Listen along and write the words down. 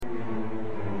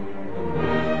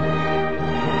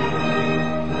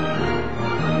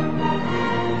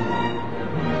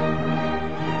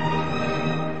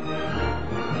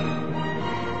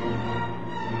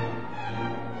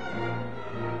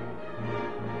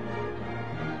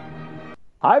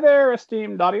Hi there,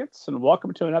 esteemed audience, and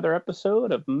welcome to another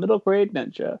episode of Middle Grade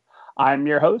Ninja. I'm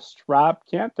your host, Rob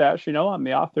Kent. As you know, I'm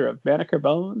the author of Banneker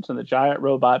Bones and the Giant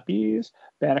Robot Bees,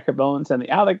 Banneker Bones and the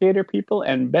Alligator People,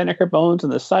 and Banneker Bones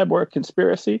and the Cyborg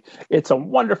Conspiracy. It's a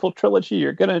wonderful trilogy.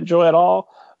 You're going to enjoy it all.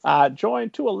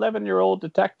 Join two 11-year-old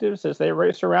detectives as they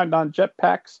race around on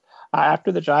jetpacks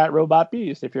after the Giant Robot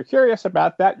Bees. If you're curious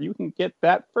about that, you can get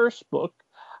that first book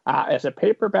as a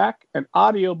paperback, an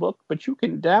audiobook, but you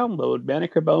can download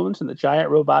Banneker Bones and the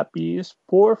Giant Robot Bees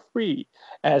for free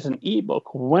as an ebook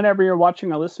whenever you're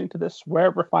watching or listening to this,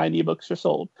 wherever fine ebooks are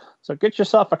sold. So get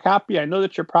yourself a copy. I know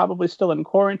that you're probably still in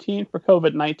quarantine for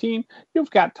COVID-19. You've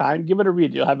got time. Give it a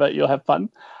read. You'll have fun.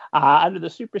 Under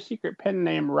the super secret pen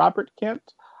name Robert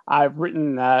Kent, I've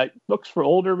written books for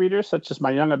older readers, such as my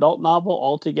young adult novel,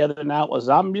 All Together Now, A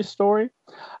Zombie Story,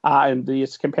 and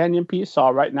its companion piece,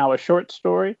 All Right Now, A Short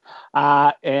Story,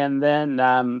 and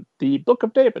then The Book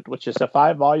of David, which is a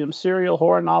 5-volume serial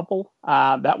horror novel.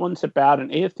 That one's about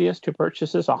an atheist who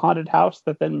purchases a haunted house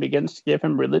that then begins to give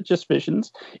him religious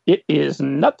visions. It is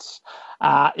nuts.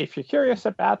 If you're curious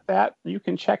about that, you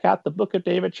can check out The Book of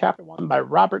David, Chapter 1 by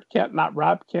Robert Kent, not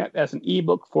Rob Kent, as an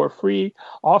ebook for free,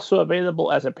 also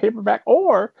available as a paperback.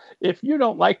 Or if you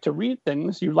don't like to read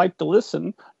things, you like to listen,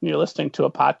 and you're listening to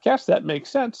a podcast, that makes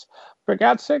sense. For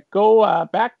God's sake, go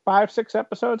back 5-6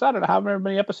 episodes. I don't know how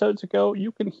many episodes ago.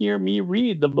 You can hear me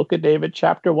read The Book of David,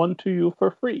 Chapter 1 to you for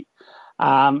free.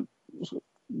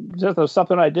 Just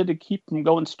something I did to keep from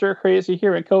going stir crazy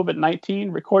here in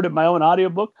COVID-19. Recorded my own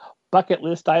audiobook. Bucket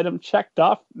list item checked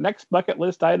off. Next bucket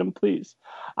list item, please.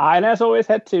 And as always,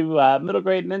 head to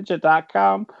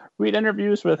middlegradeninja.com. Read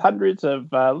interviews with hundreds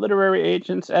of literary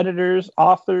agents, editors,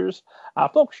 authors,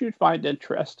 folks you'd find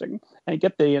interesting, and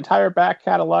get the entire back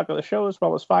catalog of the show, as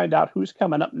well as find out who's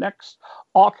coming up next.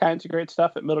 All kinds of great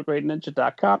stuff at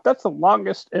middlegradeninja.com. That's the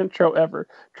longest intro ever.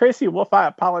 Tracy, Wolff, I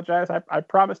apologize. I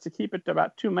promised to keep it to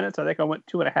about 2 minutes. I think I went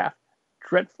 2.5.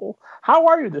 Dreadful. How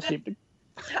are you this evening?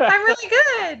 I'm really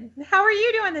good. How are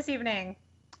you doing this evening?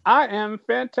 I am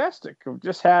fantastic. We've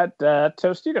just had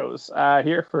Tostitos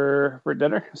here for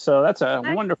dinner, so that's a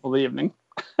wonderful evening.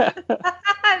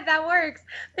 That works.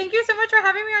 Thank you so much for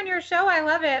having me on your show. I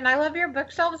love it, and I love your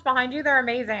bookshelves behind you. They're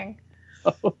amazing.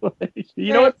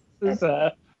 You know what? This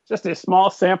is just a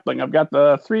small sampling. I've got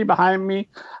the 3 behind me,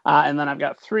 and then I've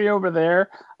got 3 over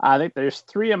there. I think there's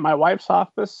 3 in my wife's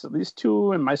office, at least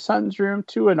 2 in my son's room,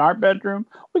 2 in our bedroom.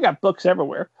 We got books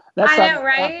everywhere. That's I know,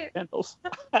 right?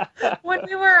 When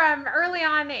we were early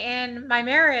on in my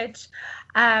marriage,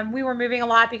 we were moving a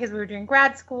lot because we were doing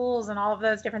grad schools and all of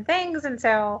those different things. And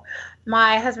so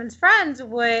my husband's friends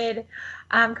would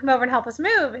come over and help us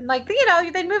move. And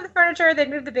they'd move the furniture, they'd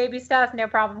move the baby stuff, no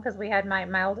problem, because we had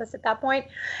my oldest at that point.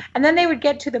 And then they would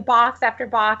get to the box after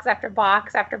box after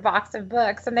box after box of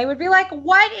books. And they would be like,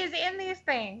 what is in these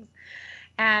things?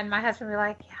 And my husband would be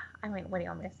like, yeah, I mean, what do you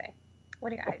want me to say?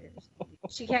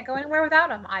 She can't go anywhere without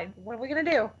them. What are we going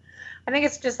to do? I think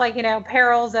it's just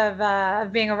perils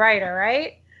of being a writer,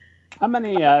 right? How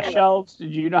many shelves? Do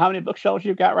you know how many bookshelves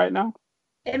you've got right now?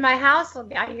 In my house, you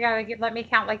got to let me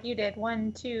count like you did.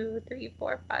 1, 2, 3,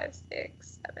 4, 5,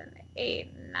 6, 7,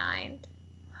 8, 9,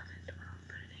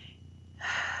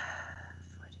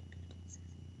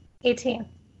 18.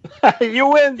 You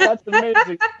win. That's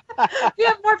amazing. We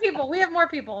have more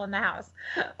people in the house.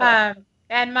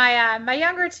 And my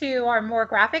younger 2 are more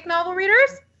graphic novel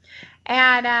readers,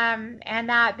 and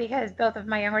that because both of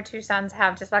my younger 2 sons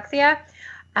have dyslexia,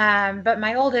 but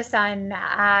my oldest son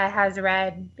has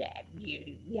read.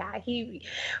 We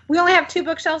only have 2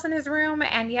 bookshelves in his room,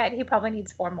 and yet he probably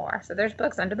needs 4 more. So there's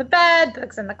books under the bed,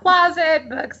 books in the closet,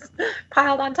 books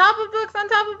piled on top of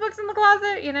books in the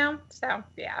closet. So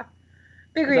yeah.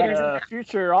 Big readers. Is that a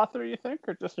future author, you think,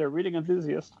 or just a reading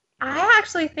enthusiast? I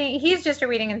actually think he's just a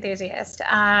reading enthusiast.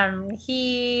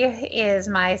 He is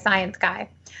my science guy.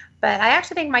 But I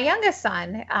actually think my youngest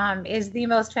son is the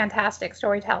most fantastic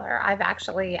storyteller I've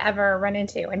actually ever run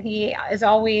into. And he is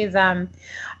always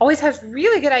has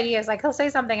really good ideas. Like he'll say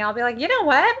something and I'll be like, you know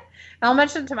what? And I'll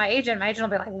mention it to my agent. My agent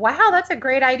will be like, wow, that's a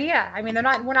great idea. I mean,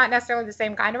 we're not necessarily the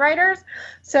same kind of writers.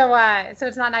 So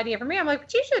it's not an idea for me. I'm like,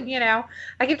 but you should,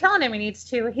 I keep telling him he needs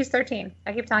to. He's 13.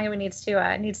 I keep telling him he needs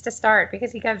to start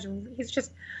because he's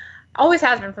just always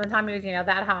has been from the time he was,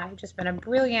 that high. Just been a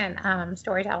brilliant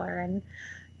storyteller. And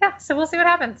yeah, so we'll see what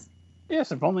happens.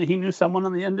 Yes, if only he knew someone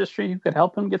in the industry who could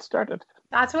help him get started.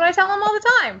 That's what I tell him all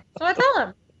the time. So I tell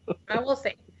him. I will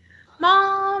see.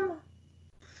 Mom.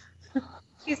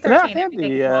 He's 13. Not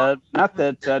handy. Not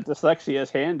that dyslexia is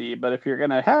handy, but if you're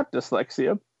going to have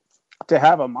dyslexia, to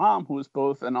have a mom who's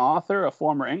both an author, a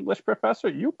former English professor,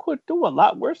 you could do a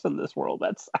lot worse in this world.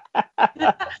 That's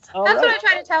that's what I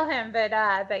try to tell him, but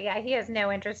yeah, he has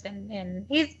no interest in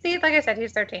he's like I said,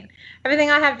 he's 13. Everything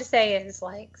I have to say is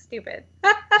like stupid.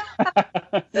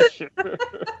 Sure.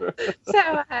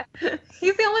 So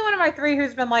he's the only one of my 3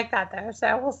 who's been like that though.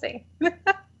 So we'll see.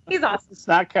 He's awesome. It's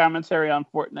not commentary on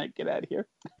Fortnite. Get out of here.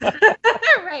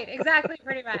 Right, exactly,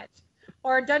 pretty much.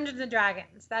 Or Dungeons and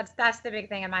Dragons. That's the big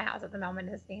thing in my house at the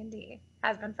moment is D&D.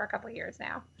 Has been for a couple of years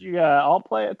now. You all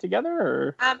play it together,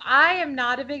 or? I am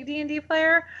not a big D&D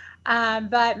player,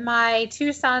 but my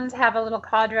 2 sons have a little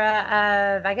cadre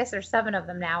of, I guess there's 7 of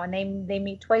them now, and they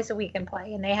meet twice a week and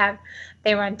play, and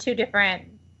they run two different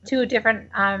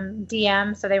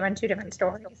DMs, so they run 2 different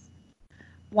stories,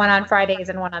 one on Fridays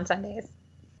and one on Sundays.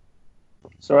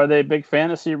 So are they big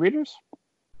fantasy readers?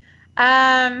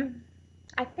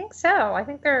 I think so. I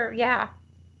think they're, yeah.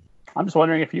 I'm just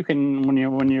wondering if you can,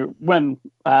 when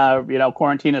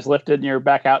quarantine is lifted and you're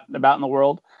back out and about in the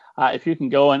world, if you can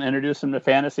go and introduce them to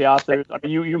fantasy authors. I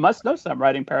mean, you must know some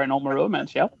writing paranormal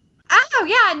romance, yeah? Oh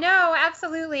yeah, no,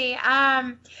 absolutely. These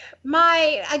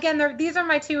are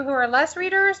my 2 who are less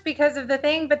readers because of the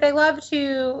thing, but they love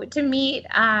to meet.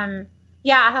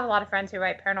 Yeah, I have a lot of friends who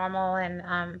write paranormal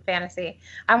and fantasy.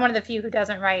 I'm one of the few who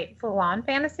doesn't write full-on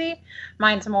fantasy.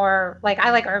 Mine's more like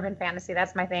I like urban fantasy.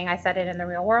 That's my thing. I set it in the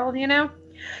real world,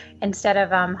 instead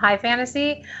of high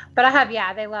fantasy. But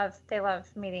they love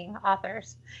meeting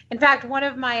authors. In fact, one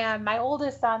of my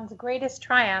oldest son's greatest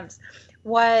triumphs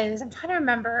was, I'm trying to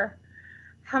remember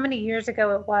how many years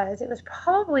ago it was. It was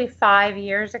probably 5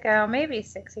 years ago, maybe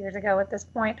 6 years ago at this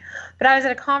point. But I was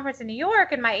at a conference in New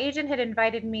York, and my agent had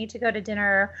invited me to go to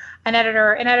dinner. An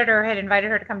editor had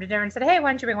invited her to come to dinner and said, "Hey,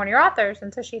 why don't you bring one of your authors?"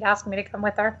 And so she'd asked me to come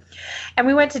with her. And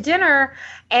we went to dinner,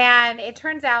 and it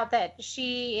turns out that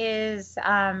she is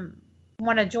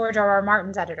one of George R.R.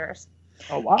 Martin's editors.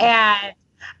 Oh, wow. And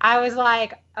I was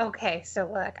like, okay,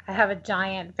 so look, I have a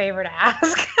giant favor to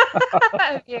ask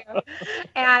of you.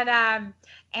 And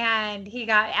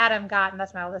Adam got, and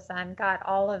that's my oldest son, got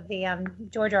all of the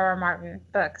George R.R. Martin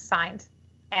books signed.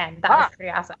 And that was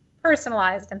pretty awesome.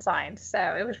 Personalized and signed. So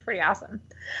it was pretty awesome.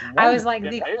 Wonderful. I was like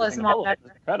the coolest mom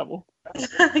ever. Incredible.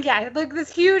 Yeah, like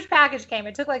this huge package came.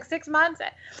 It took like 6 months.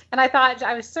 And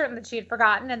I was certain that she had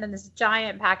forgotten. And then this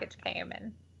giant package came.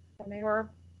 And they were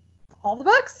all the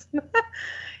books.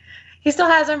 He still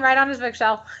has them right on his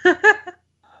bookshelf.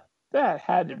 That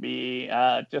had to be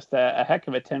just a heck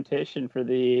of a temptation for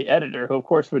the editor, who, of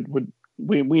course,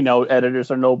 we know editors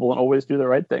are noble and always do the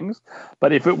right things.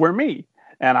 But if it were me,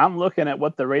 and I'm looking at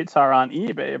what the rates are on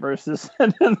eBay versus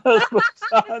sending those books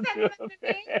on to a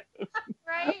fan.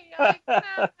 Right?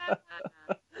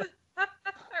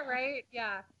 Right?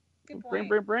 Yeah.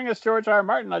 Bring us George R. R.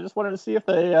 Martin. I just wanted to see if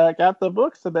they got the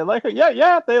books. Did they like it?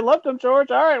 Yeah, they loved them,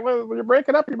 George. All right, well, when you're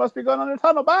breaking up, you must be going on a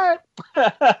tunnel. Bye.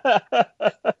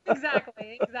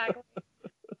 Exactly. But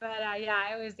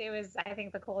it was I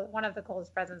think one of the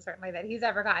coolest presents certainly that he's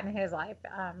ever gotten in his life.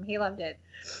 He loved it.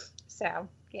 So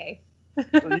yay.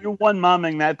 So you won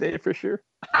momming that day for sure.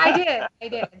 I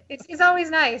did. It's always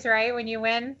nice, right? When you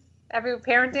win every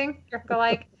parenting, you're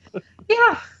like,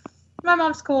 yeah, my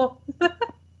mom's cool.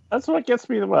 That's what gets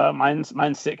me. Mine's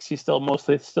 6. He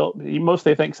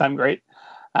mostly thinks I'm great.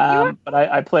 But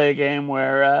I play a game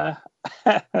where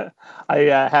I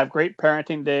have great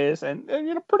parenting days and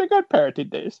pretty good parenting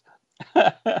days.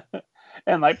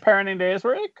 And like parenting days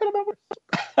where it could have been worse.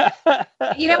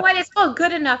 You know what? It's called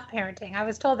good enough parenting. I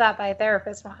was told that by a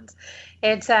therapist once.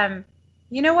 It's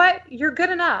you know what? You're good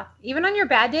enough. Even on your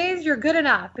bad days, you're good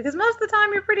enough because most of the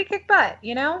time you're pretty kick butt.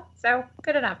 So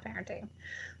good enough parenting.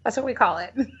 That's what we call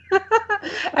it.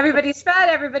 Everybody's fed,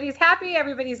 everybody's happy,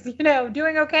 everybody's,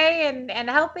 doing okay and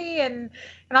healthy and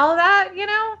all of that,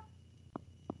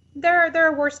 There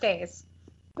are worse days.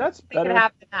 That's better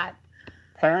have than that.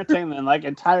 Parenting than like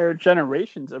entire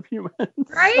generations of humans.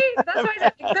 Right? That's what I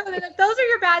said. If those are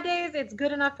your bad days, it's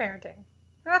good enough parenting.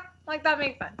 Like that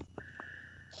makes sense.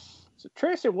 So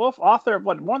Tracy Wolff, author of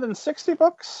more than 60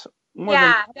 books?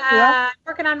 I'm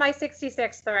working on my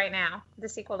 66th right now, the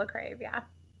sequel to Crave, yeah.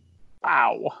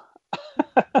 Wow.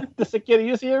 Does it get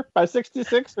easier by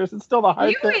 66, or is it still the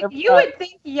hard thing? You would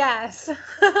think yes.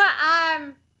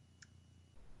 I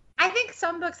think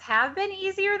some books have been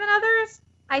easier than others.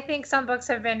 I think some books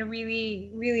have been really,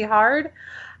 really hard.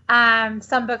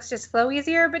 Some books just flow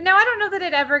easier. But no, I don't know that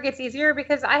it ever gets easier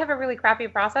because I have a really crappy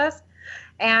process.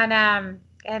 And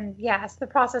yes, the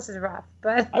process is rough.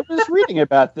 But I was reading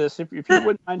about this. If you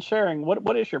wouldn't mind sharing,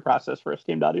 what is your process for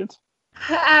esteemed audience?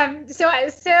 So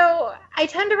I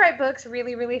tend to write books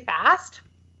really, really fast.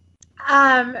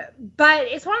 But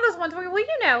it's one of those ones where, well,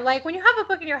 you know, like when you have a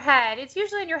book in your head, it's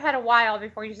usually in your head a while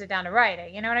before you sit down to write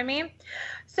it. You know what I mean?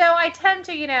 So I tend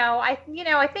to,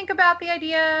 I think about the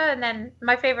idea, and then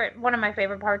one of my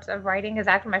favorite parts of writing is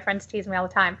actually, my friends tease me all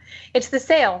the time. It's the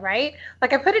sale, right?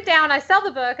 Like I put it down, I sell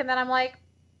the book, and then I'm like,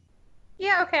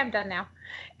 yeah, okay, I'm done now.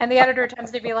 And the editor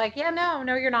tends to be like, yeah, no,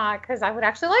 you're not, because I would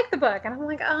actually like the book. And I'm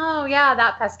like, oh, yeah,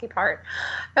 that pesky part.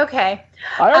 Okay.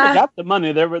 I already got the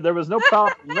money. There was no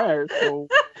problem there. So.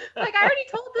 Like, I already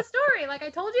told the story. Like, I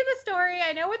told you the story.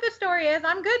 I know what the story is.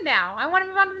 I'm good now. I want to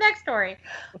move on to the next story.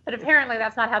 But apparently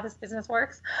that's not how this business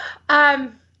works.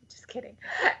 Just kidding.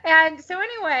 And so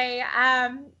anyway,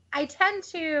 I tend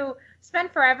to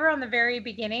spend forever on the very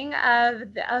beginning of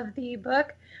the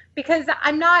book, because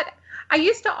I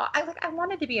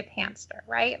wanted to be a pantser,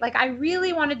 right? Like I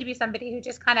really wanted to be somebody who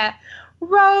just kind of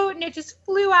wrote and it just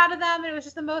flew out of them. And it was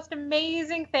just the most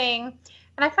amazing thing.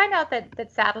 And I find out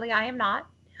that sadly I am not.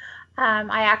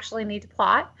 I actually need to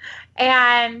plot,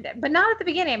 but not at the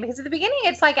beginning, because at the beginning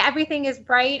it's like everything is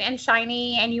bright and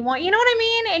shiny, and you want, you know what I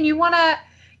mean? And you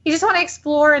just want to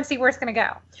explore and see where it's going to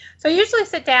go. So I usually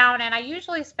sit down and I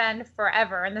usually spend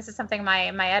forever. And this is something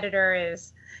my editor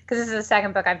is, because this is the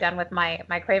second book I've done with my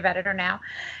Crave editor now,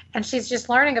 and she's just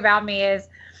learning about me, is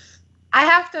I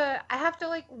have to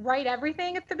like write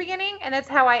everything at the beginning, and it's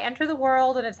how I enter the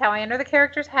world, and it's how I enter the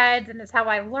characters' heads, and it's how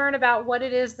I learn about what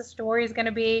it is the story is going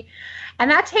to be.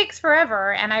 And that takes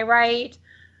forever. And I write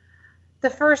the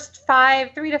first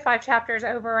 3 to 5 chapters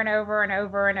over and over and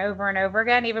over and over and over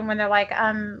again, even when they're like,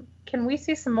 can we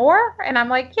see some more? And I'm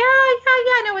like, yeah,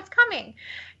 I know it's coming.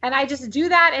 And I just do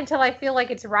that until I feel like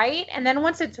it's right. And then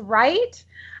once it's right,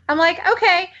 I'm like,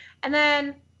 okay. And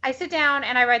then I sit down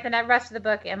and I write the rest of the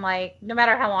book in, like, no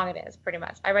matter how long it is, pretty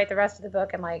much. I write the rest of the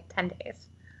book in like 10 days.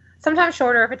 Sometimes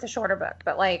shorter if it's a shorter book,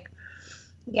 but like,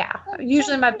 yeah.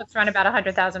 Usually my books run about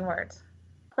 100,000 words.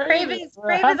 Crave is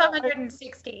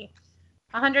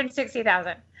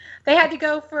 160,000. They had to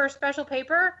go for special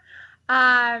paper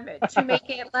to make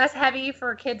it less heavy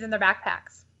for kids in their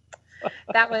backpacks.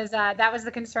 That was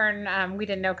the concern. We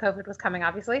didn't know COVID was coming,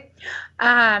 obviously.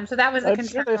 So that was the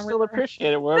concern. They still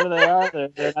appreciate it wherever they are.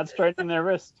 They're not straightening their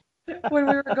wrist. When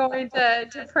we were going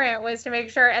to print, was to make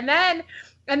sure. And then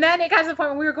it got to the point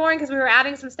when we were going, because we were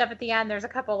adding some stuff at the end. There's a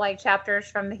couple like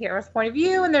chapters from the hero's point of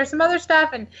view, and there's some other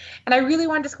stuff. And I really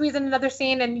wanted to squeeze in another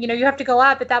scene. And, you have to go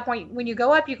up at that point. When you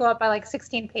go up by like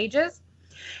 16 pages.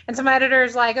 And so my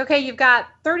editor's like, okay, you've got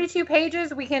 32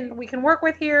 pages we can work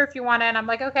with here if you want to. And I'm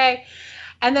like, okay.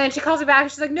 And then she calls me back and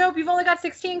she's like, nope, you've only got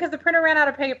 16 because the printer ran out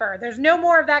of paper. There's no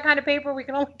more of that kind of paper. We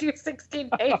can only do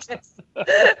 16 pages. And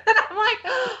I'm like,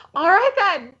 all right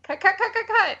then, cut.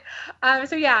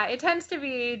 So yeah, it tends to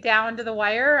be down to the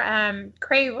wire.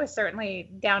 Crave was certainly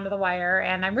down to the wire,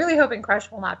 and I'm really hoping Crush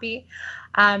will not be.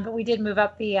 But we did move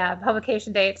up the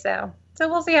publication date, so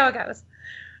we'll see how it goes.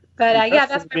 But yeah,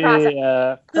 that's my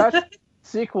process. Crush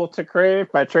sequel to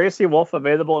Crave by Tracy, Wolff,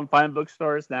 available in fine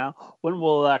bookstores now. When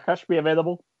will Crush be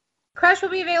available? Crush will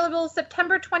be available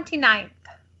September 29th.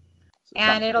 So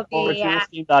and it'll be to the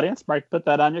esteemed audience. Mark, put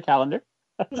that on your calendar.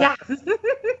 Yeah,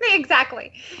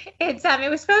 exactly.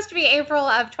 It was supposed to be April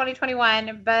of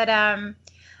 2021, but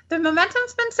the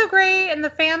momentum's been so great, and the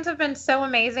fans have been so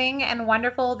amazing and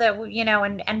wonderful that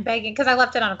and begging, because I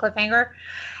left it on a cliffhanger,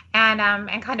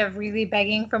 and kind of really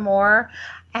begging for more,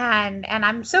 and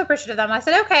I'm so appreciative of them. I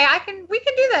said, okay, we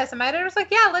can do this, and my editor was like,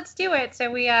 yeah, let's do it. So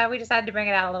we decided to bring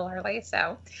it out a little early.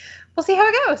 So we'll see how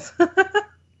it goes.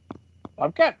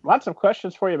 I've got lots of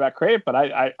questions for you about Crave, but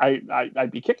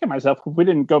I'd be kicking myself if we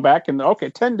didn't go back and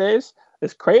 10 days.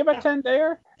 Is Crave a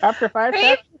 10-dayer after 5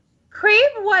 chapters? Crave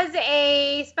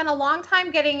spent a long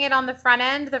time getting it on the front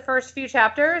end, the first few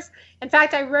chapters. In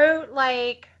fact, I wrote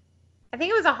I think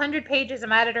it was 100 pages, and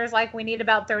my editor's like, we need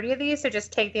about 30 of these, so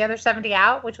just take the other 70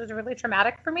 out, which was really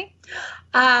traumatic for me.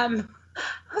 I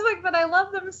was like, but I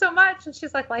love them so much. And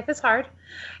she's like, life is hard.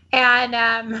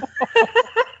 And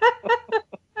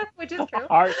which is true.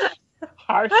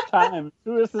 Harsh times.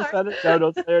 Who is this editor? No,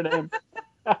 don't say her name.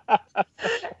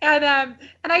 And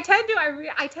I tend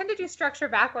to do structure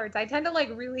backwards. I tend to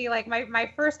really my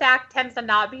first act tends to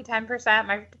not be 10%.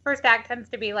 My first act tends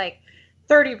to be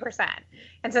 30%.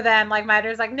 And so then my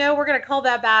editor's like, no, we're going to call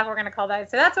that back. We're going to call that.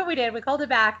 So that's what we did. We called it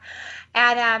back.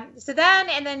 And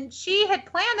then she had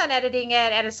planned on editing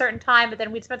it at a certain time, but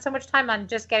then we'd spent so much time on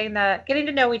just getting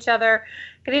to know each other,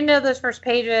 getting to know those first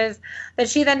pages, that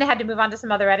she then had to move on to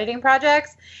some other editing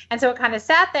projects. And so it kind of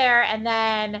sat there. And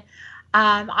then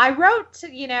I wrote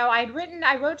till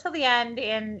the end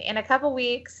in a couple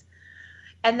weeks.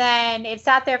 And then it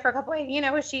sat there for a couple of,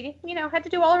 she, had to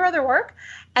do all her other work.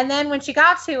 And then when she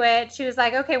got to it, she was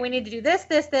like, okay, we need to do this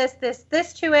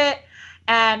to it.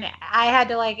 And I had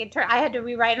to I had to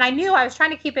rewrite, and I knew I was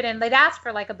trying to keep it in. They'd asked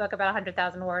for like a book about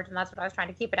 100,000 words, and that's what I was trying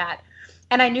to keep it at.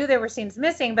 And I knew there were scenes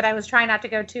missing, but I was trying not to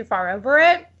go too far over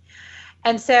it.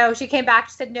 And so she came back,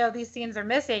 she said, no, these scenes are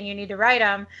missing. You need to write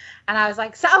them. And I was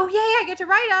like, so, oh, yeah, I get to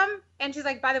write them. And she's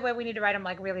like, by the way, we need to write them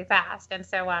like really fast. And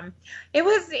so it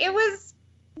was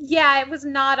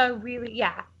not a really,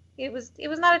 it was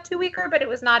not a 2-weeker, but it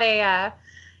was not a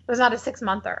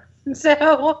 6-monther.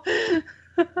 So,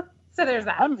 so there's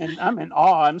that. I'm in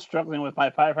awe. I'm struggling with my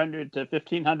 500 to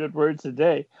 1,500 words a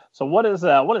day. So what is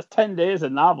 10 days a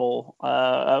novel?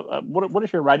 What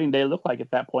does your writing day look like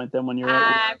at that point? Then when you're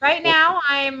right now,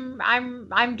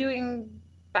 I'm doing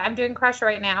Crush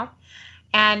right now,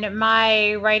 and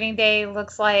my writing day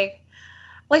looks like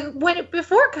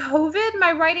before COVID,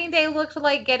 my writing day looked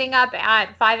like getting up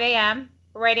at 5 a.m.,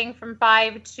 writing from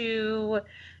 5 to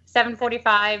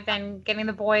 7:45, then getting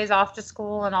the boys off to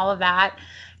school and all of that.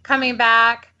 Coming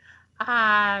back,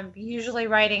 usually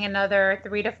writing another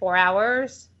 3 to 4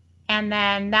 hours, and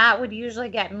then that would usually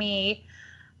get me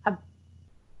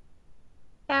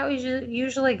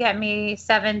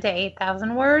 7,000 to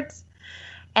 8,000 words,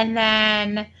 and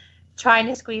then trying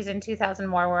to squeeze in 2,000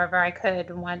 more wherever I could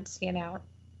once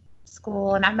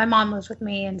school. And my mom lives with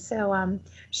me, and so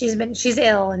she's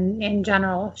ill, and in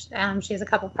general she has a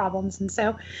couple problems, and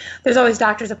so there's always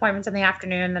doctor's appointments in the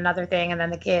afternoon, another thing, and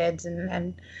then the kids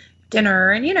and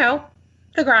dinner, and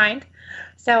the grind.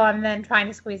 So I'm then trying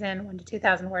to squeeze in 1,000 to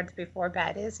 2,000 words before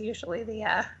bed is usually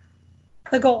the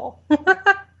goal.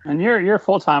 And you're a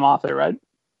full-time author, right?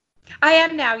 I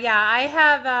am now. Yeah, I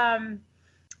have.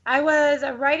 I was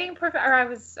a writing I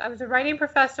was a writing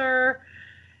professor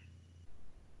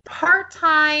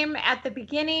part-time at the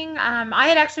beginning. I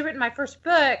had actually written my first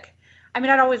book. I mean,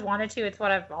 I'd always wanted to. It's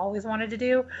what I've always wanted to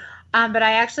do. But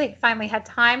I actually finally had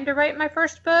time to write my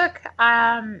first book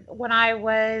when I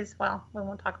was, well, we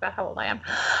won't talk about how old I am,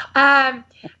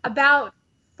 about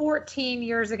 14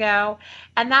 years ago.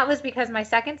 And that was because my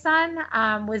second son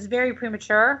was very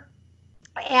premature,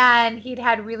 and he'd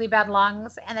had really bad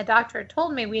lungs. And the doctor had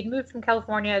told me, we had moved from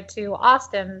California to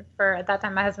Austin for, at that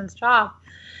time, my husband's job.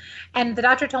 And the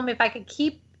doctor told me if I could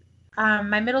keep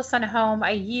my middle son home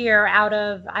a year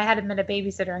I had him in a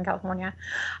babysitter in California.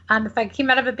 If I could keep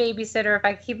him out of a babysitter, if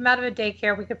I could keep him out of a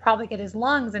daycare, we could probably get his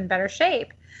lungs in better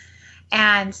shape.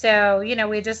 And so, we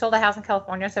had just sold a house in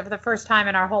California. So for the first time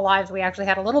in our whole lives, we actually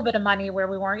had a little bit of money where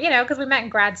we weren't, because we met in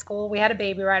grad school. We had a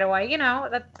baby right away.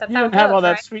 That's you how it have goes, all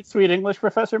that right? sweet English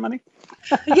professor money?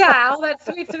 Yeah, all that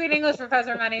sweet English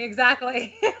professor money.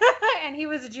 Exactly. And he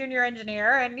was a junior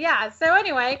engineer. And yeah, so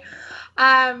anyway,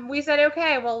 we said,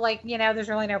 okay, well, there's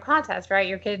really no contest, right?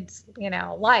 Your kid's,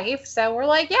 life. So we're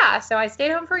like, yeah. So I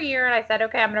stayed home for a year, and I said,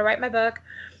 okay, I'm going to write my book.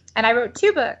 And I wrote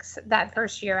 2 books that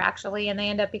first year, actually, and they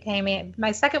ended up becoming,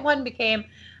 my second one became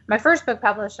my first book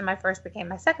published, and my first became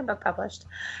my second book published.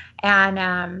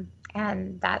 And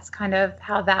that's kind of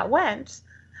how that went.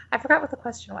 I forgot what the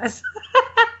question was.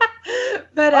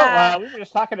 But we were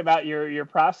just talking about your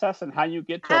process and how you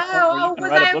get to a point where you can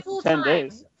write a book in 10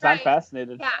 days. Right. I'm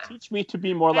fascinated. Yeah. Teach me to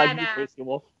be more like you, Tracy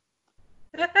Wolff.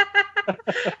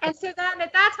 And so then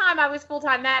at that time I was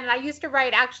full-time then, and I used to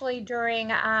write actually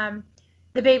during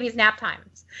the baby's nap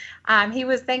times.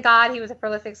 Thank God, he was a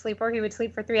prolific sleeper. He would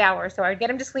sleep for 3 hours. So I would get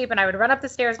him to sleep, and I would run up the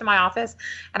stairs to my office,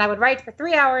 and I would write for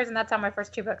 3 hours, and that's how my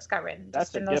first 2 books got written.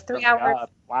 That's in those 3 hours. God.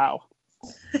 Wow.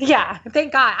 Yeah,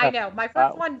 thank God. I know. My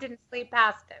first one didn't sleep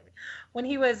past him. When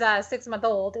he was 6 months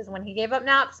old is when he gave up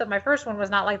naps. So my first one was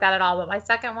not like that at all. But my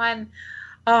second one,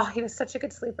 oh, he was such a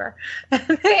good sleeper.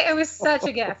 It was such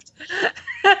a gift.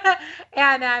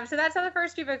 And so that's how the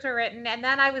first 2 books were written. And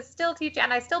then I was still teaching,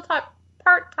 and I still taught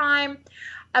part-time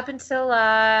up until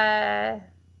I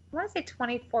want to say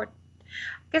 2014.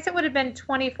 I guess it would have been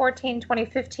 2014,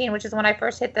 2015, which is when I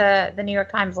first hit the New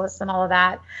York Times list and all of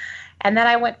that. And then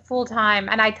I went full-time,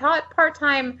 and I taught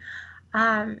part-time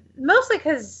mostly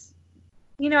because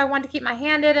I wanted to keep my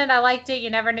hand in it. I liked it. You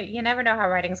never know how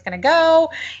writing's going to go,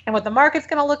 and what the market's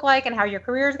going to look like, and how your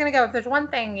career is going to go. If there's one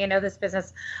thing, this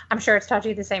business, I'm sure it's taught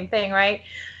you the same thing, right?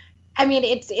 I mean,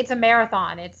 it's a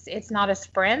marathon. It's not a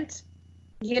sprint.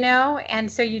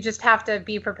 And so you just have to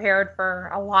be prepared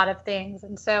for a lot of things.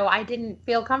 And so I didn't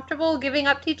feel comfortable giving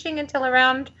up teaching until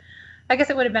around, I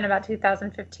guess it would have been about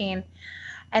 2015.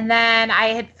 And then I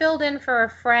had filled in for a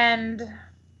friend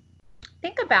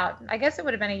think about, I guess it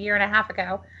would have been a year and a half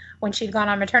ago when she'd gone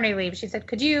on maternity leave. She said,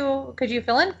 could you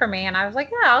fill in for me? And I was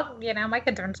like, yeah, my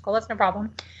kids are in school. That's no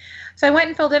problem. So I went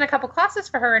and filled in a couple classes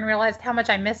for her and realized how much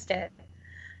I missed it.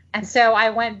 And so I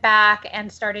went back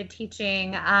and started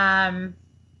teaching. I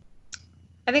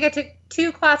think I took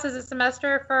 2 classes a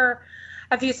semester for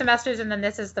a few semesters, and then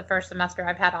this is the first semester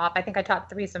I've had off. I think I taught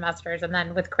 3 semesters, and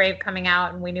then with Crave coming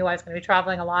out, and we knew I was going to be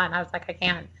traveling a lot, and I was like,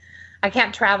 I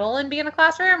can't travel and be in a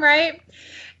classroom, right?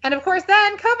 And of course,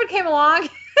 then COVID came along, and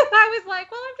I was like,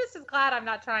 well, I'm just as glad I'm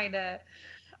not trying to.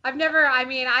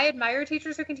 I admire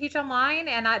teachers who can teach online,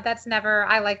 and I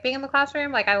like being in the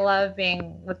classroom. Like, I love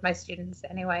being with my students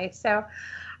anyway. So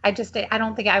I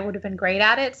don't think I would have been great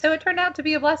at it. So it turned out to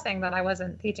be a blessing that I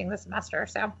wasn't teaching this semester.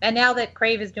 So, and now that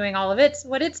Crave is doing all of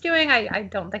what it's doing, I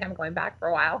don't think I'm going back for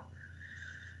a while.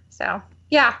 So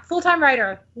yeah, full-time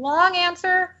writer. Long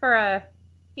answer for a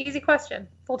easy question.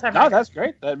 Full-time writer. No, that's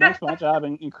great. That makes my job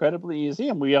incredibly easy,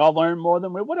 and we all learn more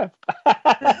than we would have.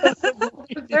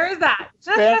 There is that.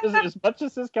 as much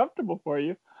as is comfortable for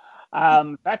you.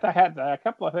 In fact, I had a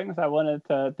couple of things I wanted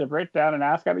to break down and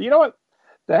ask. You know what?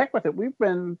 The heck with it. We've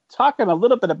been talking a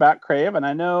little bit about Crave, and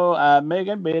I know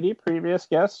Megan Beatty, previous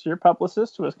guest, your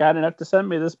publicist, who was kind enough to send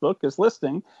me this book, is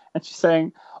listening, and she's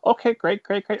saying, okay, great.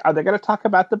 Are they going to talk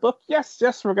about the book? Yes,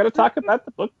 we're going to talk about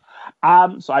the book.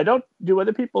 So I don't do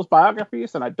other people's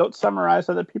biographies, and I don't summarize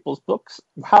other people's books.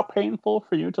 How painful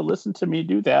for you to listen to me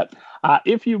do that.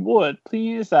 If you would,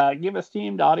 please give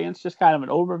esteemed audience just kind of an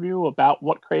overview about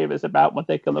what Crave is about, what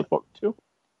they can look forward to.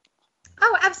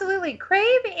 Oh, absolutely.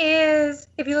 Crave is,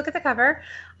 if you look at the cover,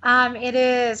 it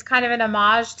is kind of an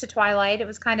homage to Twilight. It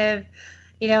was kind of,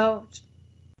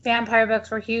 vampire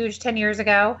books were huge 10 years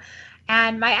ago.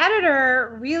 And my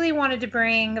editor really wanted to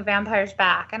bring vampires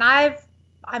back. And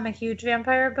I'm a huge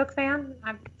vampire book fan.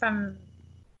 I'm from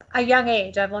a young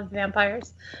age. I've loved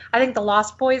vampires. I think The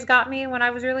Lost Boys got me when I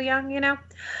was really young,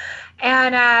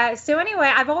 And so anyway,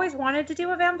 I've always wanted to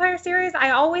do a vampire series.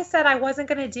 I always said I wasn't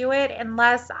going to do it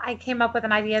unless I came up with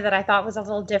an idea that I thought was a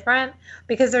little different,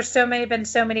 because there's been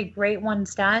so many great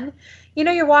ones done.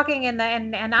 You're walking in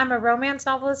and I'm a romance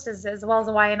novelist as well as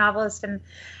a YA novelist, and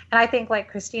I think like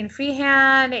Christine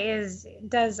Feehan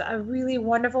does a really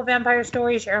wonderful vampire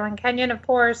story. Sherilyn Kenyon, of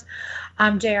course,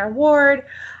 J.R. Ward.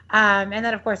 And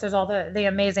then, of course, there's all the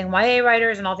amazing YA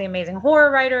writers and all the amazing horror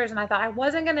writers. And I thought I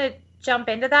wasn't going to jump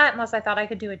into that unless I thought I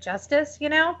could do it justice,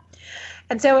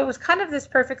 And so it was kind of this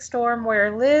perfect storm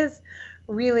where Liz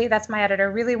really, that's my editor,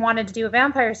 really wanted to do a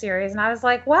vampire series. And I was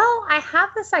like, well, I have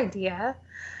this idea,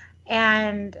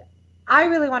 and I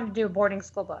really wanted to do a boarding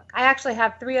school book. I actually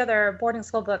have 3 other boarding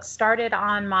school books started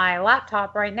on my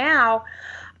laptop right now.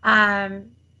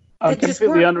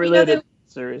 Completely unrelated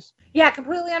series. Yeah,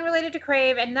 completely unrelated to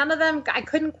Crave, and none of them, I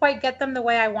couldn't quite get them the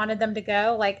way I wanted them to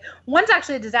go. Like, one's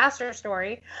actually a disaster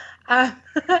story about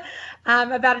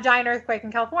a giant earthquake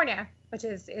in California, which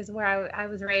is where I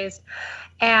was raised,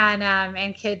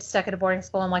 and kids stuck at a boarding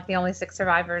school, and like the only 6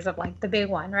 survivors of like the big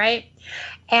one, right?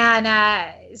 And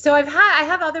so I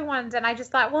have other ones, and I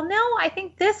just thought, well, no, I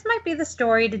think this might be the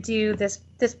story to do this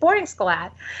boarding school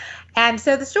at. And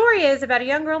so the story is about a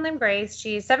young girl named Grace.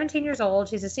 She's 17 years old.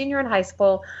 She's a senior in high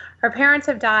school. Her parents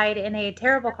have died in a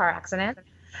terrible car accident.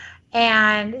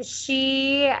 And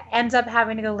she ends up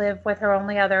having to go live with her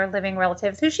only other living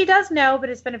relatives, who she does know, but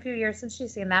it's been a few years since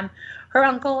she's seen them, her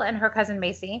uncle and her cousin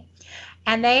Macy.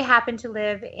 And they happen to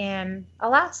live in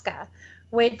Alaska,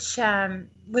 which I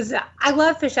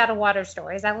love fish out of water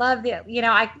stories. I love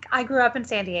I grew up in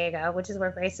San Diego, which is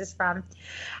where Grace is from.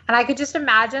 And I could just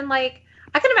imagine,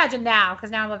 I can imagine now, because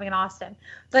now I'm living in Austin,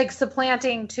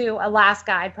 supplanting to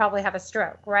Alaska, I'd probably have a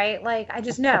stroke, right? I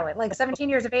just know it. 17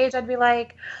 years of age, I'd be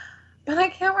like, but I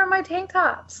can't wear my tank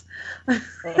tops. What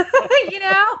do you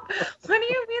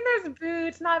mean there's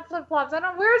boots, not flip-flops?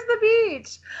 Where's the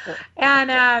beach? And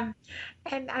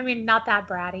I mean, not that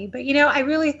bratty, but, I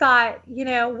really thought,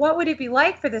 what would it be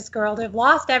like for this girl to have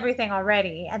lost everything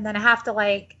already and then have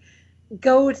to,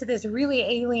 go to this really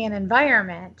alien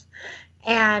environment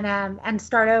and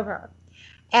start over.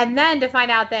 And then to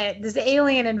find out that this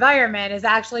alien environment is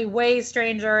actually way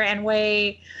stranger and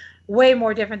way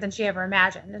more different than she ever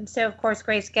imagined. And so, of course,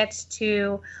 Grace gets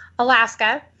to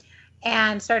Alaska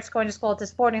and starts going to school at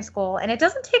this boarding school. And it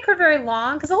doesn't take her very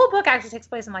long, because the whole book actually takes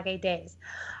place in 8 days.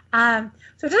 So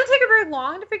it doesn't take her very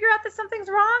long to figure out that something's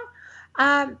wrong.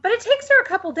 But it takes her a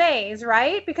couple days,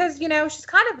 right? Because, she's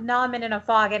kind of numb and in a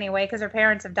fog anyway, because her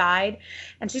parents have died.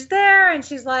 And she's there and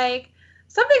she's like,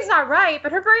 something's not right,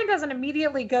 but her brain doesn't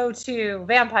immediately go to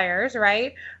vampires,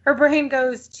 right? Her brain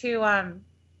goes to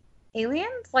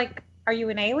aliens, are you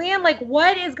an alien? Like,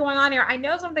 what is going on here? I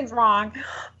know something's wrong,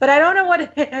 but I don't know what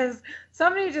it is.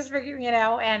 Somebody just figure,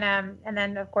 and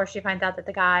then of course she finds out that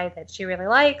the guy that she really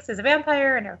likes is a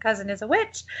vampire and her cousin is a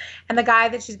witch, and the guy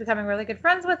that she's becoming really good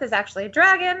friends with is actually a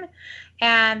dragon,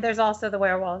 and there's also the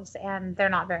werewolves, and they're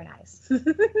not very nice,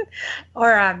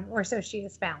 or so she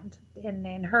has found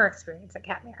in her experience at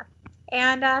Katmere,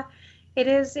 and it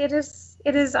is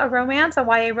a romance, a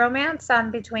YA romance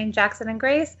between Jackson and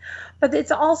Grace, but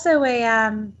it's also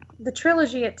the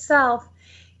trilogy itself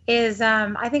is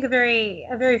I think a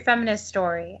very feminist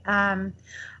story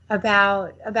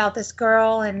about this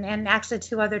girl and actually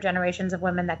two other generations of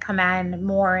women that come in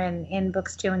more in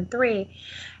books 2 and 3,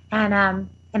 and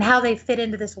how they fit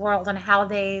into this world and how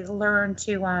they learn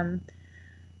to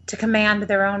command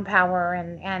their own power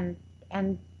and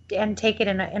take it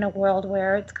in a world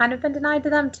where it's kind of been denied to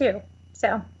them too.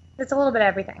 So it's a little bit of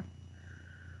everything.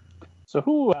 So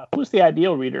who's the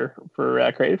ideal reader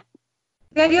for Crave?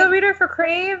 The ideal reader for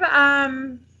Crave, I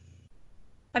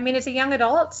mean, it's a young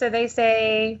adult, so they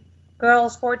say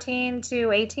girls 14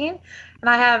 to 18, and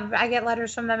I get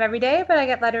letters from them every day, but I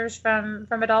get letters from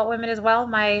adult women as well.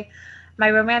 My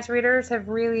romance readers have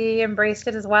really embraced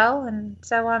it as well, and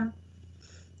so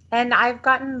and I've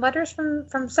gotten letters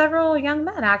from several young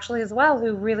men actually as well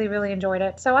who really, really enjoyed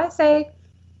it. So I say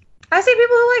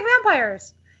people who like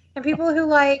vampires and people who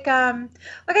like I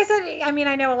said, I mean,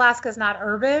 I know Alaska's not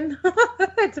urban.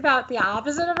 It's about the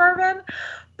opposite of urban,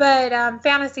 but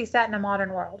fantasy set in a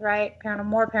modern world, right?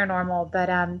 More paranormal, but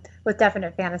with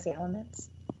definite fantasy elements.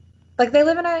 Like they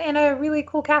live in a really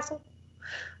cool castle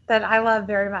that I love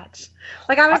very much.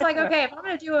 Like I was like, okay, if I'm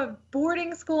going to do a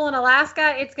boarding school in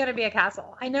Alaska, it's going to be a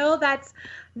castle. I know that's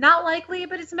not likely,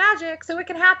 but it's magic, so it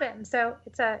can happen. So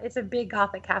it's a big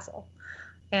Gothic castle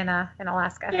in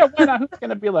Alaska. Yeah, why not? Who's going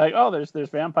to be like, oh, there's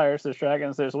vampires, there's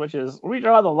dragons, there's witches. We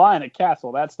draw the line at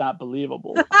castle. That's not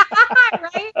believable. Right?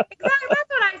 Exactly. That's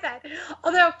what I said.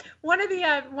 Although one of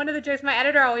the jokes my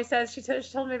editor always says, she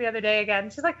told me the other day again.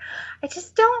 She's like,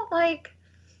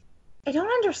 I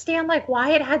don't understand like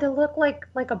why it had to look like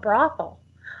a brothel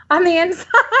on the inside.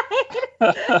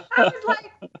 I was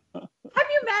like, have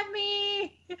you met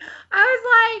me? I was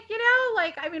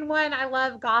like, I mean, one, I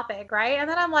love Gothic, right? And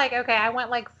then I'm like, okay, I went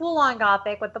like full on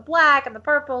Gothic with the black and the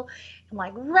purple and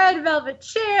like red velvet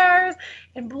chairs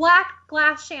and black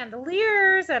glass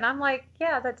chandeliers. And I'm like,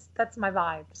 yeah, that's my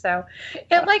vibe. So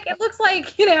it looks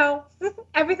like,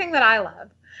 everything that I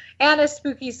love, and a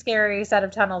spooky, scary set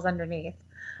of tunnels underneath.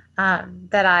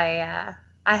 That I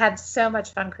had so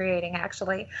much fun creating.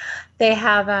 Actually, they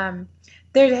have have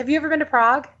you ever been to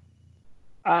Prague?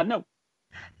 No.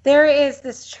 There is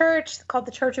this church called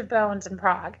the Church of Bones in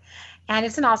Prague, and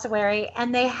it's an ossuary,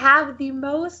 and they have the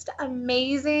most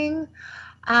amazing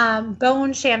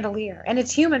bone chandelier, and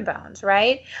it's human bones,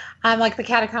 right? Like the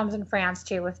catacombs in France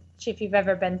too, which if you've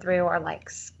ever been through are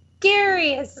like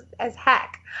scary as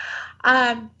heck.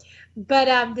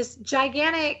 But this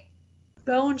gigantic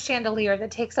bone chandelier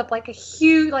that takes up like a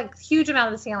huge amount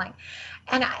of the ceiling,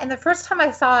 and the first time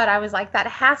I saw it, I was like, that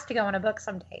has to go in a book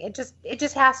someday. It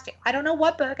just has to. I don't know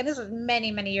what book, and this was many,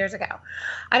 many years ago.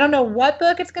 I don't know what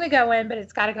book it's going to go in, but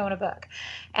it's got to go in a book.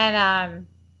 And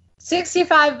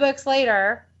 65 books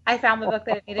later, I found the book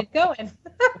that it needed to go in.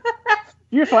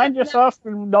 You find yourself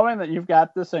knowing that you've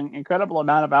got this incredible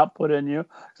amount of output in you.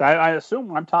 So I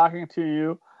assume I'm talking to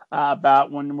you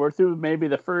about when we're through maybe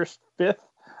the first fifth.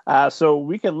 So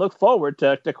we can look forward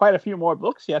to quite a few more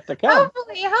books yet to come.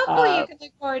 Hopefully you can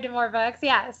look forward to more books,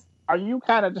 yes. Are you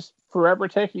kind of just forever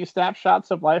taking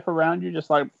snapshots of life around you, just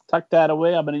like tuck that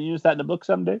away? I'm going to use that in a book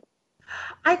someday?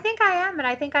 I think I am, and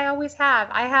I think I always have.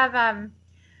 I have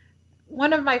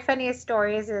one of my funniest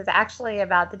stories is actually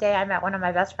about the day I met one of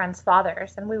my best friend's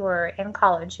fathers, and we were in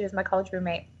college. She was my college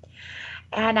roommate.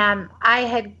 And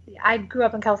I grew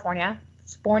up in California,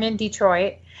 was born in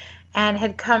Detroit, and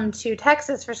had come to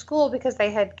Texas for school because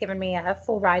they had given me a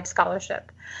full ride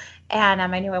scholarship. And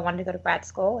I knew I wanted to go to grad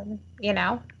school, and,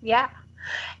 yeah.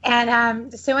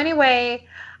 And so anyway,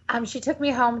 she took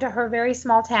me home to her very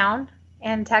small town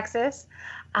in Texas.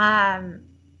 I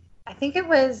think it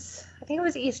was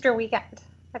Easter weekend.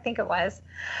 I think it was.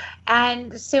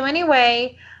 And so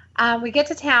anyway, we get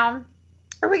to town.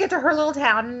 Or we get to her little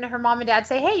town, and her mom and dad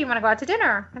say, hey, you want to go out to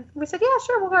dinner? And we said, yeah,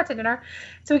 sure, we'll go out to dinner.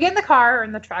 So we get in the car, or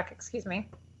in the truck, excuse me.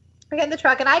 We get in the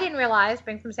truck, and I didn't realize,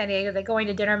 being from San Diego, that going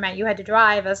to dinner meant you had to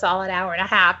drive a solid hour and a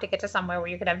half to get to somewhere where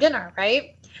you could have dinner,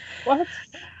 right? What?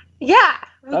 Yeah.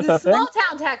 That's this a thing? small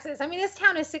town, Texas. I mean, this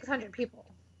town is 600 people,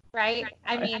 right?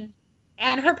 I mean,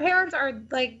 and her parents are,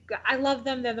 like, I love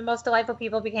them. They're the most delightful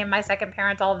people, became my second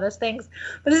parents, all of those things.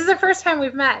 But this is the first time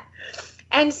we've met.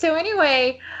 And so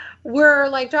anyway, we're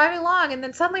like driving along, and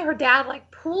then suddenly her dad like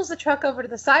pulls the truck over to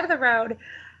the side of the road.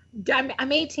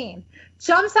 I'm 18,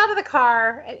 jumps out of the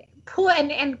car,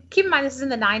 and keep in mind this is in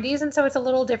the 90s, and so it's a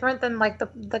little different than like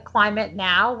the climate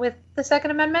now with the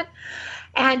Second Amendment,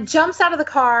 and jumps out of the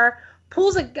car,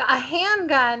 pulls a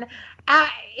handgun.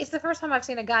 It's the first time I've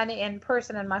seen a gun in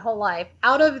person in my whole life.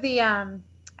 Out of the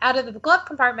glove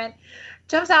compartment,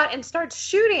 jumps out and starts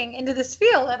shooting into this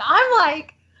field, and I'm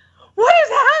like, what is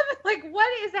happening? Like, what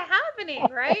is happening,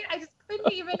 right? I just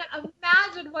couldn't even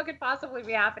imagine what could possibly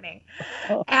be happening.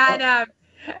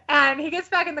 And he gets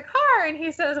back in the car and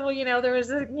he says, well, there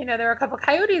were a couple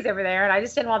coyotes over there, and I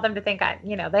just didn't want them to think I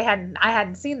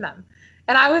hadn't seen them.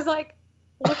 And I was like,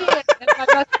 looking at it, and my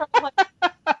best friend was like,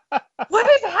 what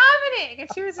is happening? And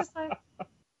she was just like,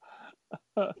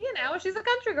 she's a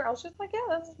country girl. She's like, yeah,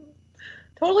 that's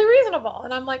totally reasonable.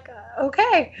 And I'm like,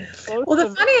 okay. Well,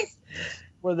 the funniest.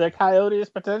 Were the coyotes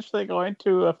potentially going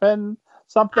to offend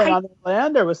something on their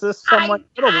land, or was this someone?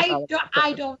 I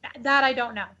don't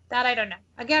know.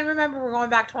 Again, remember, we're going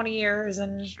back 20 years,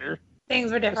 and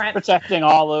things were different. Just protecting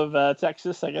all of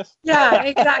Texas, I guess. Yeah,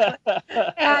 exactly.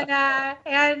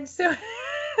 And so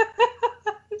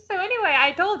anyway,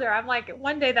 I told her, I'm like,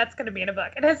 one day that's going to be in a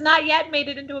book. It has not yet made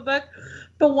it into a book,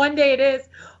 but one day it is.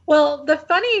 Well, the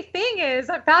funny thing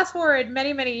is, I fast forward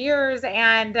many, many years,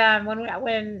 and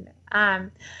when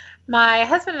my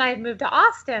husband and I had moved to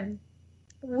Austin,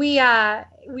 we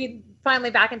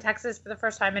finally back in Texas for the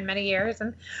first time in many years,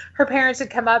 and her parents had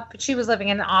come up. She was living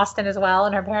in Austin as well,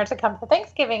 and her parents had come for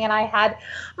Thanksgiving, and I'm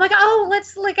like, oh,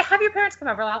 let's like have your parents come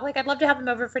over. Like, I'd love to have them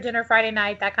over for dinner Friday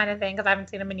night, that kind of thing, because I haven't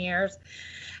seen them in years.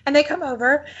 And they come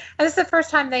over, and this is the first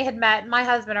time they had met my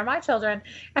husband or my children.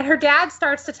 And her dad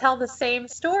starts to tell the same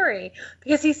story,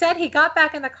 because he said he got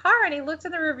back in the car and he looked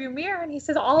in the rearview mirror and he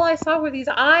says, all I saw were these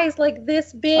eyes like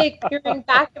this big peering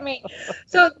back at me.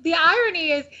 So the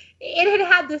irony is, it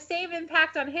had the same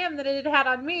impact on him that it had had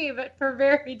on me, but for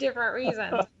very different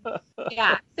reasons.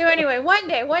 Yeah. So anyway, one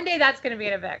day that's going to be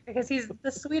in a book, because he's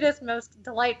the sweetest, most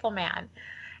delightful man.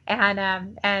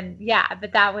 And yeah,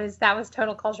 but that was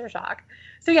total culture shock.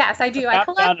 So yes, I do. I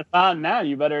collect. Found now.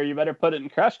 You better put it in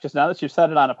Crush, because now that you've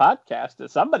said it on a podcast,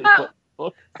 it's somebody put it in a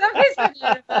book. Somebody's put it in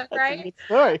a book, right?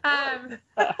 Story. So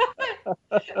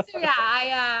yeah,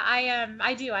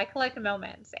 I do. I collect the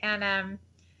moments, and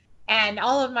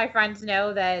all of my friends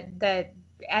know that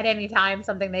at any time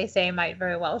something they say might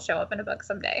very well show up in a book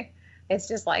someday. It's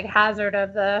just like hazard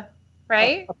of the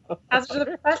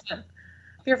profession.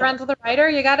 If you're friends with a writer,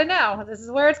 you got to know this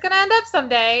is where it's going to end up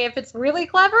someday. If it's really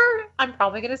clever, I'm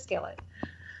probably going to steal it.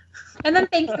 And then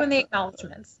thank you in the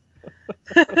acknowledgments.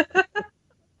 And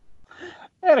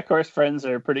of course, friends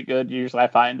are pretty good. Usually I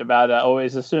find about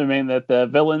always assuming that the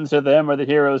villains are them or the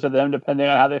heroes are them, depending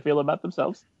on how they feel about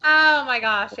themselves. Oh my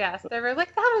gosh, yes. They were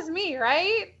like, that was me,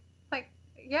 right? Like,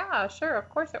 yeah, sure, of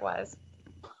course it was.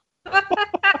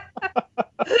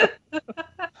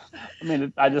 I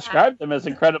mean, I described them as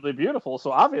incredibly beautiful,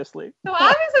 so obviously. So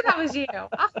obviously that was you.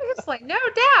 Obviously, no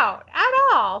doubt at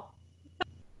all.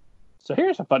 So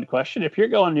here's a fun question. If you're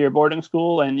going to your boarding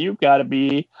school and you've got to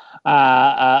be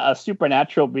a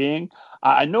supernatural being,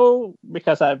 I know,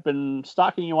 because I've been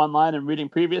stalking you online and reading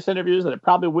previous interviews, that it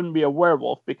probably wouldn't be a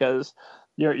werewolf, because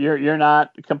you're not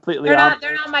completely.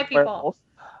 They're not my people.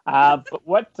 But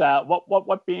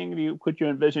what being could you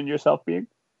envision yourself being?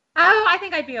 Oh, I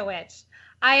think I'd be a witch.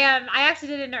 I actually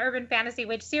did an urban fantasy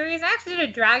witch series. I actually did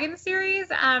a dragon series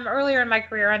earlier in my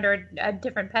career under a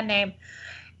different pen name,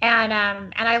 and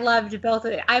I loved both.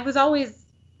 I was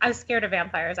scared of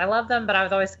vampires. I love them, but I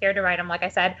was always scared to write them, like I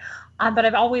said. But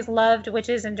I've always loved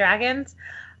witches and dragons.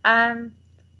 So I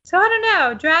don't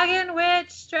know, dragon,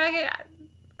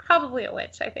 probably a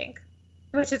witch. I think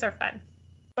witches are fun.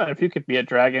 But if you could be a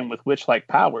dragon with witch-like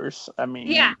powers, I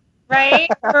mean. Yeah. Right?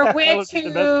 Or a witch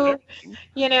who,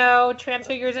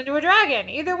 transfigures into a dragon.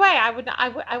 Either way,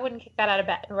 I wouldn't kick that out of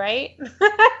bed, right?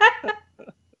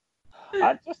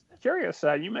 I'm just curious.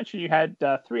 You mentioned you had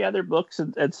 3 other books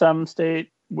at some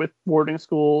state with boarding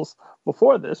schools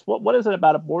before this. What is it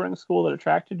about a boarding school that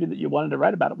attracted you that you wanted to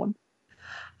write about one?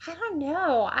 I don't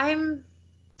know. I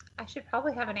should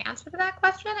probably have an answer to that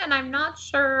question, and I'm not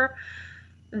sure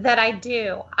that I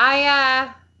do.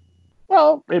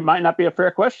 Well, it might not be a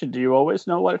fair question. Do you always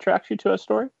know what attracts you to a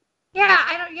story? Yeah,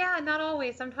 not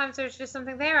always. Sometimes there's just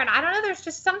something there, and I don't know. There's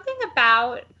just something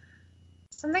about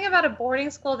a boarding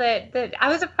school that I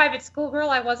was a private school girl.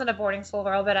 I wasn't a boarding school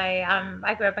girl, but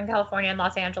I grew up in California and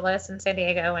Los Angeles and San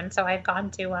Diego, and so I've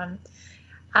gone to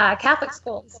Catholic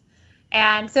schools,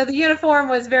 and so the uniform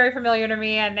was very familiar to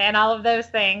me, and all of those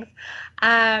things.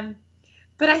 But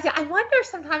But I wonder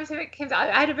sometimes if it came to,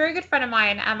 I had a very good friend of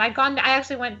mine. I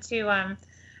actually went to,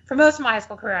 for most of my high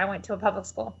school career, I went to a public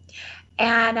school.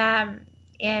 And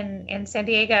in San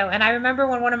Diego. And I remember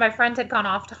when one of my friends had gone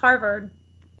off to Harvard,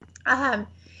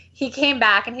 he came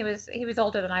back, and he was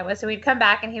older than I was. So he'd come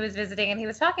back and he was visiting, and he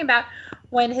was talking about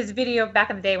when his video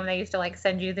back in the day when they used to like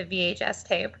send you the VHS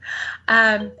tape,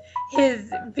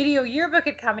 his video yearbook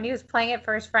had come, and he was playing it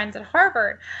for his friends at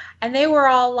Harvard. And they were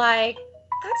all like,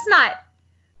 that's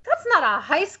not a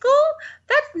high school.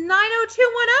 That's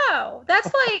 90210.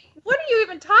 That's like, what are you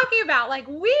even talking about? Like,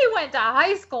 we went to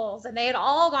high schools, and they had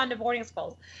all gone to boarding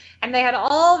schools, and they had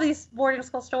all these boarding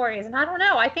school stories. And I don't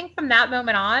know. I think from that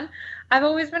moment on, I've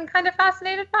always been kind of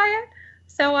fascinated by it.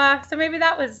 So maybe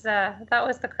that was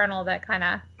the kernel that kind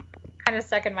of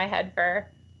stuck in my head for,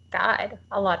 God,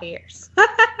 a lot of years.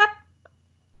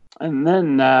 And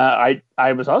then I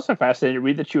was also fascinated to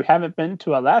read that you haven't been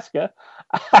to Alaska.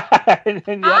 I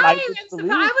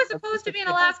was supposed to be in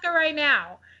Alaska right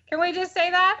now. Can we just say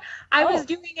that? I was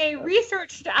doing a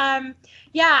research. I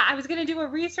was going to do a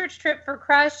research trip for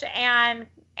Crush and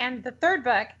the third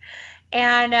book,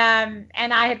 and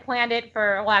I had planned it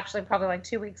for, well, actually probably like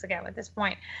 2 weeks ago at this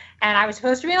point, and I was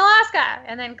supposed to be in Alaska,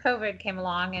 and then COVID came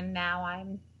along, and now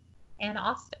I'm in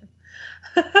Austin.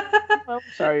 Well,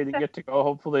 sorry you didn't get to go.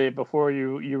 Hopefully before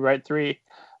you write 3,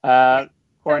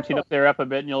 quarantine up there up a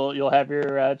bit, and you'll have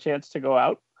your chance to go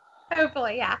out.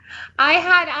 Hopefully, yeah. I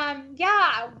had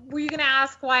were you gonna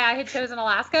ask why I had chosen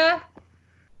Alaska?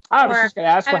 I was just gonna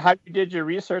ask how you did your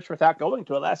research without going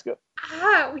to Alaska.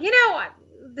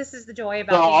 This is the joy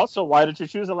about. Well, also, why did you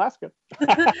choose Alaska?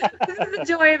 This is the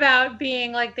joy about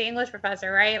being like the English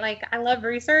professor, right? Like, I love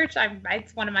research.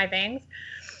 It's one of my things.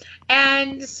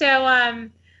 And so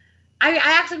I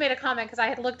actually made a comment because I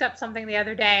had looked up something the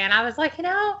other day, and I was like,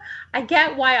 I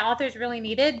get why authors really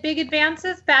needed big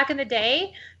advances back in the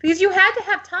day, because you had to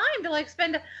have time to like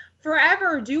spend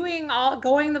forever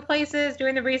going the places,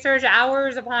 doing the research,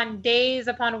 hours upon days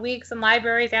upon weeks in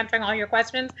libraries, answering all your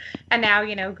questions. And now,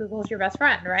 Google's your best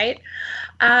friend, right?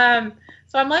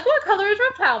 So I'm like, what color is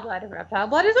reptile blood? Reptile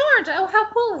blood is orange. Oh, how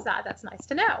cool is that? That's nice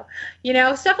to know.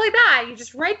 Stuff like that. You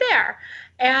just right there.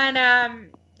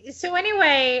 And so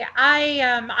anyway,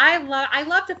 I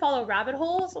love to follow rabbit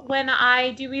holes when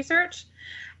I do research.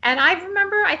 And I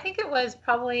remember, I think it was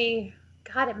probably,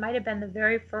 God, it might have been the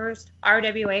very first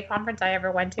RWA conference I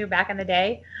ever went to back in the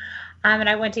day. And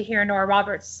I went to hear Nora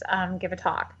Roberts give a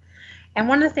talk. And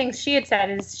one of the things she had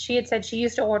said she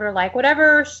used to order, like,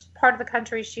 whatever part of the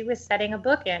country she was setting a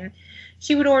book in,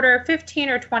 she would order 15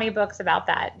 or 20 books about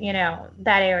that,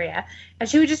 that area. And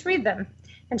she would just read them.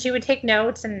 And she would take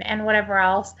notes and whatever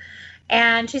else.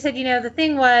 And she said, the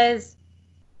thing was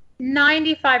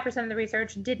 95% of the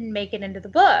research didn't make it into the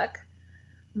book,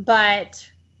 but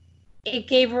it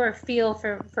gave her a feel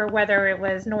for whether it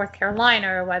was North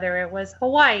Carolina or whether it was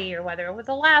Hawaii or whether it was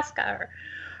Alaska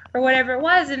or whatever it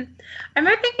was. And I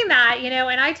remember thinking that,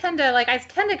 and I tend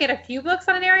to get a few books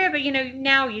on an area, but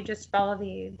now you just follow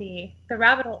the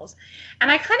rabbit holes. And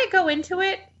I kind of go into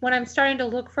it when I'm starting to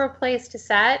look for a place to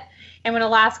set. And when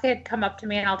Alaska had come up to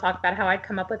me, and I'll talk about how I'd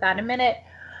come up with that in a minute,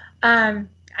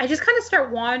 I just kind of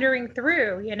start wandering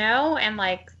through, and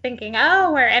like thinking,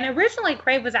 and originally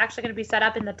Crave was actually going to be set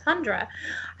up in the tundra.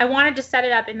 I wanted to set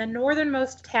it up in the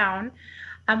northernmost town,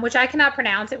 which I cannot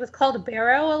pronounce. It was called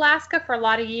Barrow, Alaska for a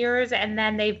lot of years, and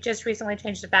then they've just recently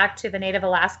changed it back to the Native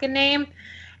Alaskan name.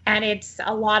 And it's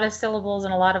a lot of syllables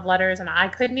and a lot of letters, and I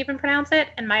couldn't even pronounce it.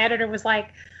 And my editor was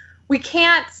like, we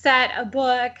can't set a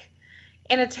book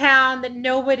in a town that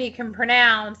nobody can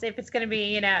pronounce if it's going to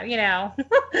be,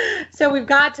 so we've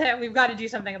got to do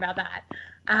something about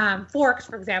that. Forks,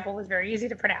 for example, was very easy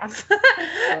to pronounce.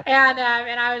 And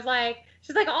I was like,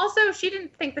 she's like, also, she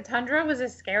didn't think the tundra was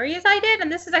as scary as I did. And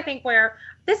this is, I think, where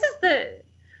this is the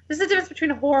difference between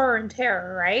horror and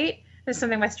terror, right? This is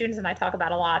something my students and I talk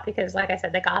about a lot because, like I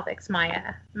said, the Gothic's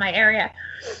my area.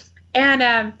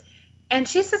 And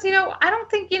she says, I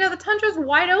don't think, the tundra's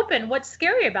wide open. What's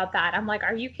scary about that? I'm like,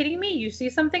 are you kidding me? You see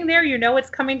something there, it's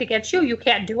coming to get you. You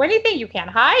can't do anything. You can't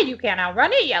hide. You can't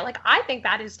outrun it. Yeah, like, I think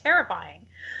that is terrifying.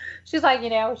 She's like,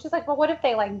 well, what if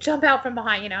they, like, jump out from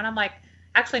behind, And I'm like,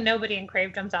 actually, nobody in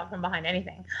Crave jumps out from behind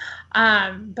anything.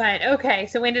 But, okay,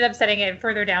 so we ended up setting it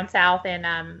further down south in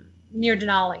near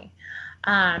Denali,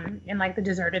 in, like, the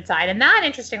deserted side. And that,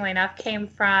 interestingly enough, came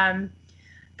from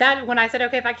that when I said,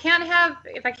 okay, if I can't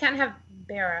have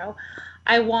Barrow,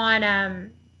 I want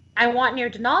near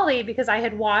Denali because I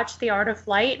had watched The Art of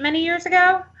Flight many years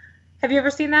ago. Have you ever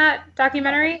seen that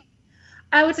documentary?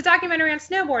 It's a documentary on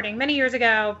snowboarding many years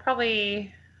ago,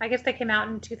 probably, I guess they came out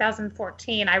in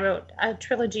 2014. I wrote a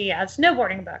trilogy of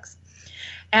snowboarding books.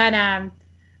 And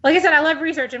like I said, I love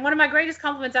research. And one of my greatest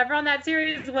compliments ever on that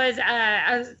series was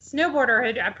a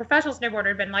professional snowboarder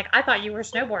had been like, I thought you were a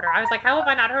snowboarder. I was like, how have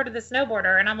I not heard of this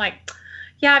snowboarder? And I'm like,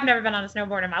 yeah, I've never been on a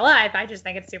snowboard in my life. I just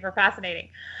think it's super fascinating.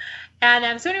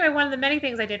 And so anyway, one of the many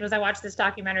things I did was I watched this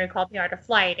documentary called The Art of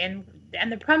Flight. And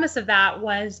the premise of that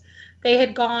was they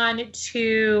had gone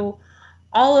to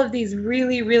all of these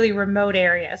really, really remote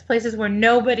areas, places where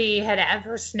nobody had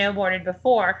ever snowboarded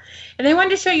before. And they wanted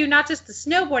to show you not just the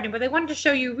snowboarding, but they wanted to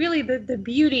show you really the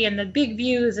beauty and the big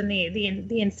views and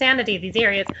the insanity of these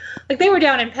areas. Like they were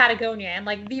down in Patagonia, and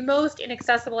like the most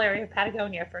inaccessible area of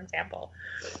Patagonia, for example.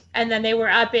 And then they were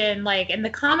up in and the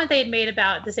comment they had made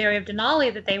about this area of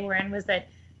Denali that they were in was that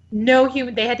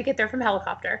they had to get there from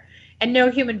helicopter, and no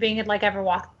human being had ever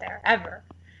walked there, ever.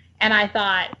 And I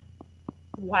thought,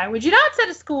 why would you not set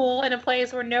a school in a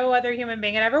place where no other human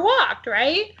being had ever walked,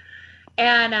 right?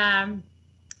 And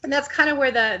that's kind of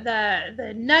where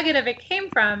the nugget of it came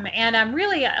from. And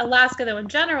really, Alaska, though, in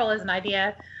general, is an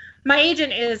idea. My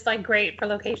agent is great for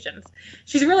locations.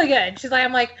 She's really good. She's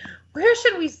I'm like, where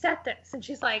should we set this? And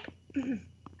she's like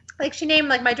she named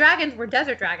my dragons were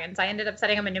desert dragons. I ended up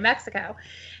setting them in New Mexico,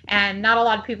 and not a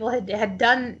lot of people had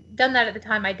done that at the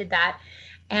time I did that.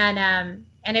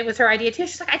 And it was her idea too.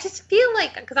 She's like, I just feel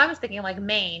because I was thinking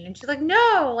Maine, and she's like,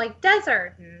 no,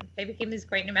 desert. And they became these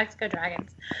great New Mexico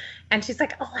dragons. And she's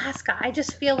like, Alaska, I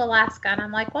just feel Alaska. And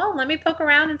I'm like, well, let me poke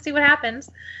around and see what happens.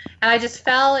 And I just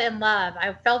fell in love.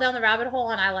 I fell down the rabbit hole,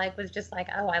 and I was just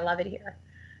oh, I love it here.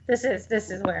 This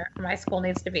is where my school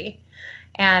needs to be.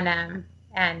 And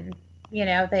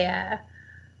the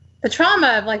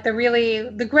trauma of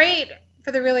the great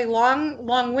for the really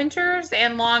long winters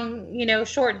and long,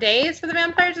 short days for the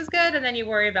vampires is good. And then you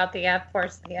worry about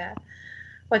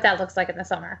what that looks like in the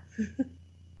summer.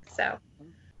 So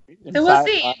we'll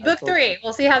see. Book 3.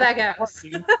 We'll see how that goes.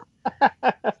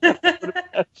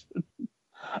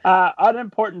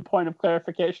 Unimportant point of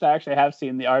clarification. I actually have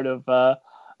seen The Art of the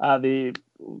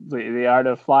Art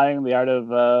of Flying, The Art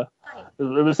of it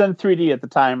was in 3D at the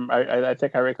time. I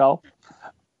think I recall.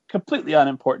 Completely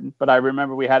unimportant, but I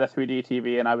remember we had a 3D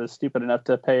TV, and I was stupid enough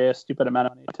to pay a stupid amount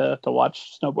of money to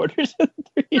watch snowboarders in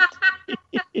 3D.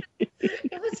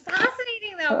 It was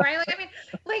fascinating, though, right?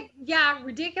 Yeah,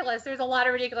 ridiculous. There's a lot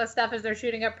of ridiculous stuff as they're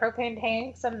shooting up propane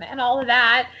tanks and all of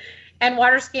that, and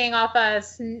water skiing off a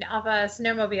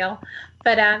snowmobile.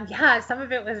 But yeah, some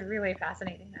of it was really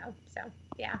fascinating, though. So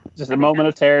yeah, just a moment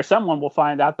of terror. Someone will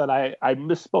find out that I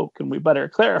misspoke, and we better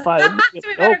clarify. So we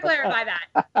better clarify that.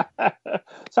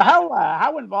 So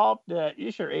how involved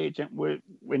is your agent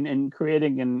in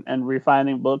creating and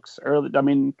refining books early? I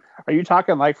mean, are you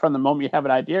talking from the moment you have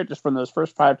an idea, just from those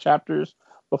first 5 chapters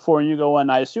before you go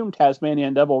in, I assume,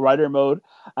 Tasmanian Devil writer mode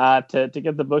to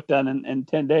get the book done in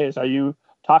 10 days? Are you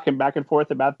talking back and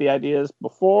forth about the ideas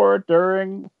before,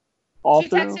 during? She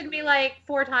texted me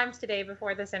 4 times today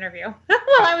before this interview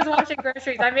while I was washing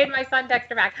groceries. I made my son text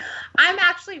her back. I'm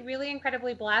actually really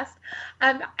incredibly blessed.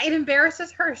 It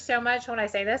embarrasses her so much when I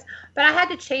say this, but I had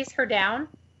to chase her down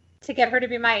to get her to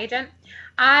be my agent.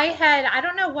 I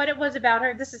don't know what it was about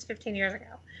her. This is 15 years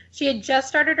ago. She had just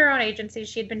started her own agency.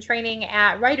 She had been training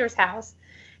at Writer's House,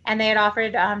 and they had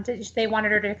offered, they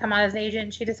wanted her to come on as an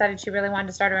agent. She decided she really wanted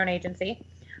to start her own agency.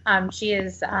 She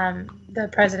is the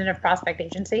president of Prospect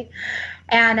Agency,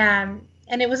 and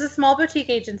it was a small boutique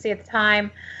agency at the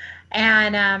time.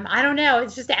 And I don't know,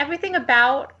 it's just everything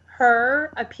about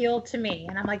her appealed to me.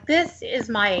 And I'm like, this is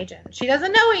my agent. She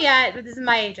doesn't know it yet, but this is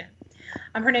my agent.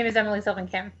 Her name is Emily Sylvan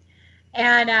Kim,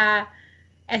 and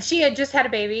she had just had a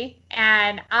baby,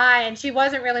 and she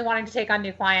wasn't really wanting to take on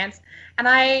new clients. And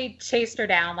I chased her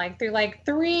down through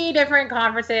 3 different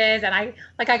conferences, and I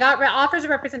got offers of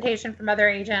representation from other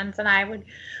agents, and I would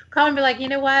call and be like, you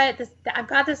know what, I've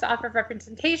got this offer of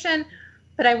representation,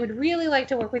 but I would really like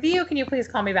to work with you. Can you please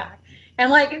call me back?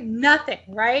 And nothing,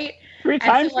 right? 3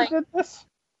 times you did this?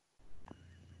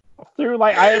 Through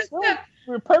I assume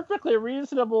we're perfectly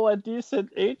reasonable and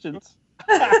decent agents.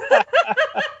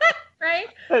 Right?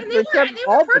 And they were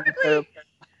perfectly.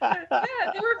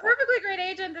 Yeah, they were perfectly great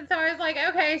agents, and so I was like,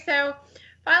 okay, so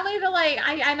finally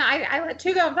I let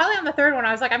 2 go, and finally on the 3rd one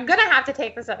I was like, I'm gonna have to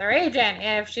take this other agent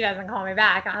if she doesn't call me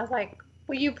back. And I was like,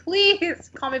 will you please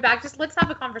call me back? Just let's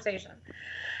have a conversation.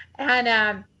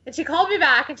 And she called me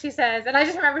back, and she says, and I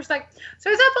just remember she's like, so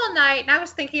I was up all night and I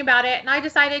was thinking about it, and I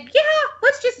decided, yeah,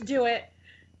 let's just do it.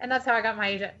 And that's how I got my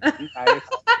agent. Nice.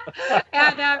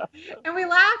 And we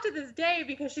laugh to this day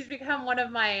because she's become one of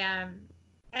my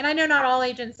and I know not all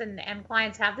agents and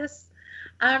clients have this,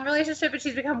 relationship, but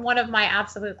she's become one of my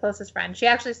absolute closest friends. She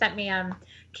actually sent me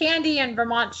candy and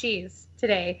Vermont cheese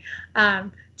today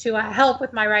to help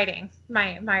with my writing,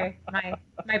 my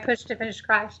push to finish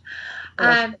crash.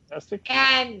 Fantastic.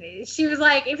 And she was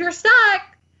like, if you're stuck,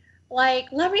 like,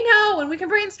 let me know and we can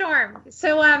brainstorm.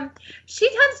 So she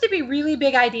tends to be really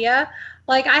big idea.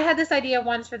 Like, I had this idea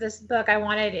once for this book. I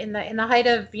wanted, in the height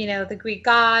of, the Greek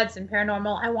gods and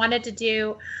paranormal, I wanted to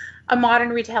do a modern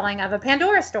retelling of a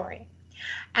Pandora story.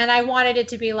 And I wanted it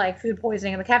to be like food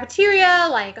poisoning in the cafeteria,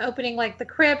 like opening like the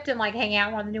crypt and like hanging out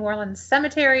in one of the New Orleans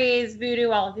cemeteries,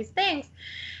 voodoo, all of these things.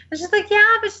 And she's like,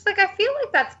 yeah, but she's like, I feel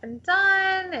like that's been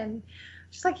done. And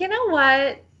she's like, you know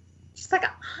what? She's like,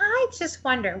 I just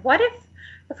wonder, what if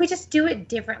we just do it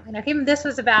differently? Now, even this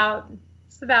was about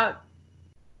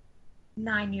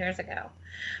 9 years ago.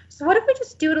 So what if we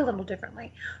just do it a little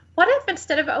differently? What if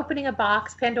instead of opening a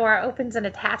box, Pandora opens an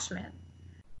attachment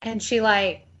and she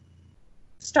like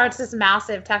starts this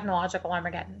massive technological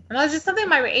Armageddon? And that was just something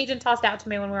my agent tossed out to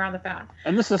me when we were on the phone.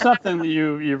 And this is something that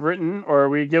you've written, or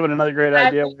we give it another great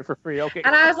idea for free? Okay.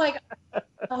 And I was like,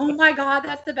 oh my God,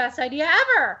 that's the best idea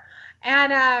ever.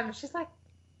 And she's like,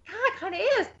 yeah, it kind of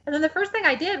is. And then the first thing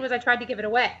I did was I tried to give it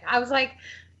away. I was like,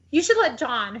 you should let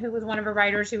John, who was one of her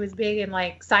writers who was big in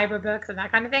like cyber books and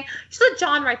that kind of thing, you should let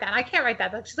John write that. I can't write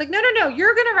that book. She's like, no,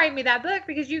 you're going to write me that book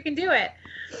because you can do it.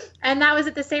 And that was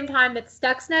at the same time that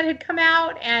Stuxnet had come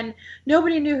out and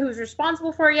nobody knew who was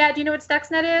responsible for it yet. Do you know what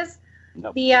Stuxnet is?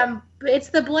 Nope. It's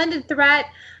the blended threat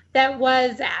that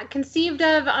was conceived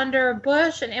of under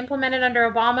Bush and implemented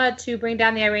under Obama to bring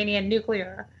down the Iranian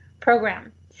nuclear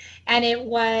program. And it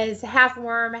was half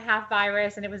worm, half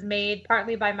virus, and it was made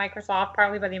partly by Microsoft,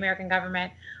 partly by the American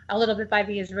government, a little bit by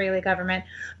the Israeli government.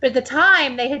 But at the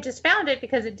time, they had just found it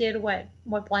because it did what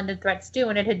blended threats do,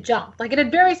 and it had jumped. Like, it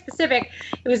had very specific.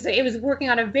 It was working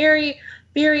on a very,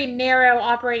 very narrow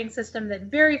operating system that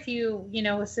very few,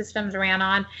 systems ran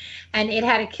on, and it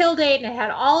had a kill date, and it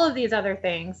had all of these other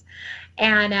things.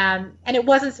 And it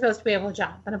wasn't supposed to be able to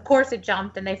jump. And of course it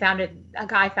jumped, and they found it. A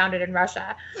guy found it in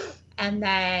Russia. And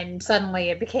then suddenly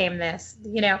it became this,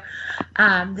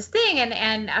 this thing.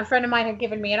 And a friend of mine had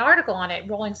given me an article on it.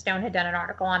 Rolling Stone had done an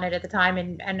article on it at the time,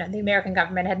 and the American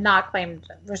government had not claimed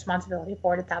responsibility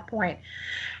for it at that point.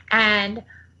 And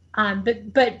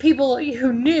but people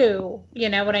who knew,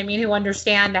 what I mean, who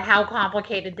understand how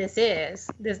complicated this is,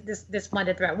 this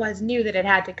blended threat knew that it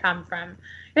had to come from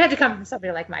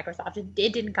somebody like Microsoft. It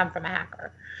didn't come from a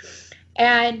hacker.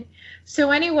 And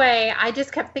so anyway, I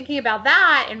just kept thinking about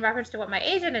that in reference to what my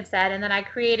agent had said, and then I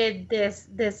created this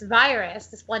virus,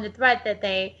 this blended threat that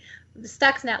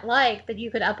Stuxnet liked, that you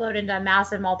could upload into a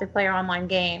massive multiplayer online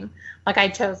game. Like, I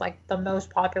chose like the most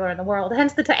popular in the world,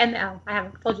 hence the and I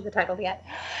haven't told you the title yet.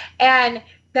 And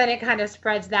then it kind of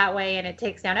spreads that way, and it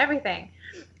takes down everything.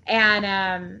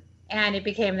 And it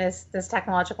became this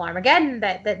technological Armageddon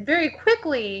that very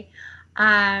quickly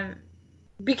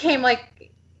became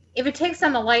like, if it takes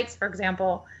down the lights, for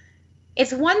example,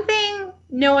 it's one thing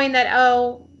knowing that,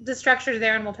 the structure's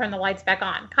there and we'll turn the lights back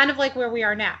on. Kind of like where we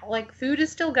are now. Like, food is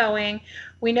still going.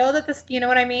 We know that this, you know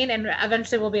what I mean? And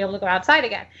eventually we'll be able to go outside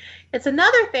again. It's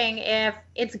another thing if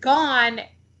it's gone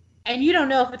and you don't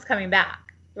know if it's coming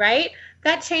back, right?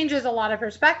 That changes a lot of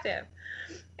perspective.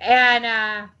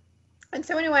 And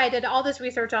so anyway, I did all this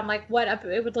research on like what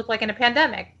it would look like in a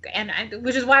pandemic,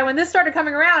 which is why when this started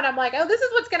coming around, I'm like, oh, this is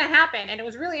what's going to happen. And it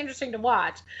was really interesting to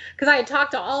watch because I had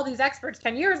talked to all these experts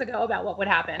 10 years ago about what would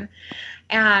happen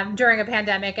during a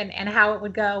pandemic and how it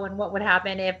would go and what would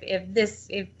happen if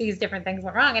these different things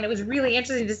went wrong. And it was really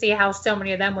interesting to see how so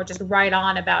many of them were just right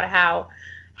on about how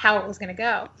it was going to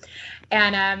go.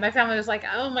 And my family was like,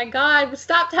 oh my God,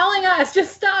 stop telling us,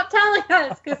 just stop telling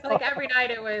us. Because like every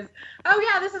night it was, oh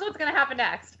yeah, this is what's going to happen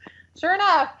next. Sure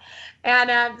enough.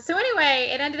 And so anyway,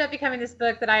 it ended up becoming this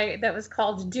book that was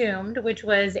called Doomed, which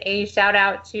was a shout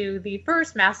out to the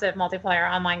first massive multiplayer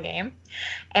online game.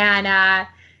 And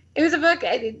it was a book,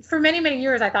 for many, many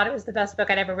years, I thought it was the best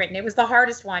book I'd ever written. It was the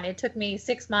hardest one. It took me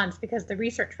 6 months because the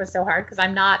research was so hard because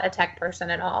I'm not a tech person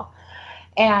at all.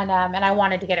 And I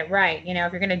wanted to get it right.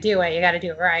 If you're going to do it, you got to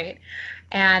do it right.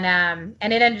 And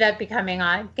it ended up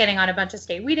getting on a bunch of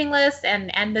state reading lists.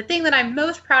 And the thing that I'm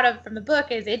most proud of from the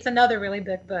book is it's another really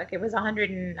big book. It was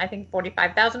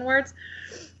 145,000 words.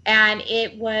 And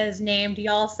it was named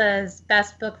YALSA's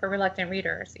best book for reluctant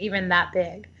readers, even that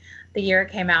big, the year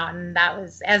it came out. And that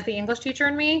was, as the English teacher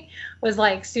in me, was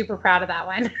like super proud of that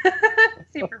one.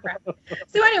 Super proud.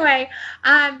 So anyway,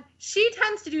 she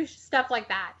tends to do stuff like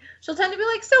that. She'll tend to be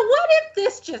like, so what if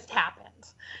this just happened?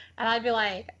 And I'd be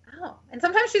like, oh. And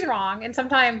sometimes she's wrong. And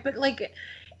sometimes, but like,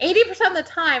 80% of the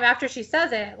time after she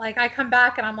says it, like I come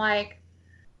back and I'm like,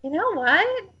 you know what?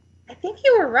 I think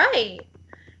you were right.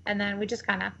 And then we just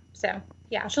kind of, so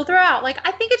yeah, she'll throw out like,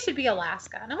 I think it should be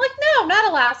Alaska. And I'm like, no, not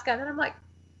Alaska. And then I'm like,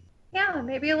 yeah,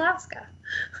 maybe Alaska.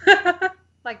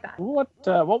 Like that. What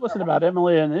was it about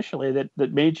Emily initially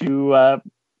that made you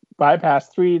bypass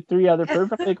three other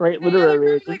perfectly great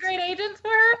literary perfectly great agents for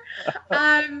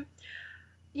her?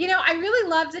 You know, I really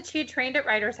loved that she had trained at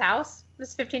Writer's House. This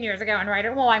was 15 years ago,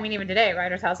 and even today,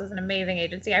 Writer's House is an amazing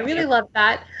agency. I really loved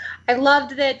that. I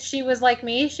loved that she was like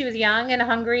me. She was young and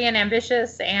hungry and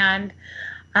ambitious and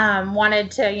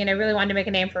wanted to, really wanted to make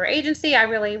a name for her agency. I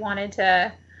really wanted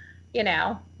to,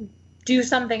 do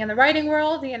something in the writing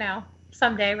world,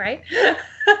 someday, right?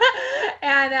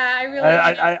 And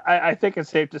I think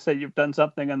it's safe to say you've done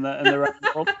something in the writing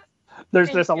world.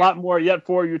 There's a lot more yet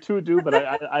for you to do, but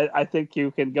I think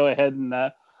you can go ahead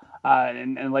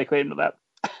and lay claim to that.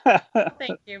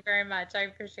 Thank you very much. I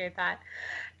appreciate that.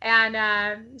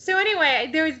 And so anyway,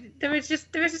 there was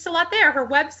just a lot there. Her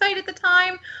website at the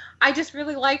time, I just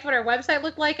really liked what her website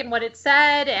looked like and what it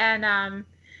said, and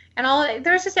all.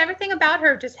 There was just everything about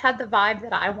her just had the vibe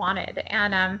that I wanted.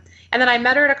 And then I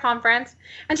met her at a conference,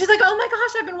 and she's like, "Oh my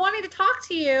gosh, I've been wanting to talk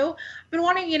to you. I've been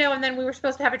wanting, And then we were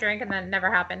supposed to have a drink, and then it never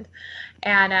happened.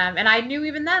 And I knew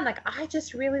even then, like, I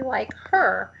just really like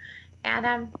her.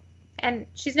 And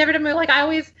she's never done me. Like I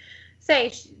always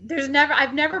say,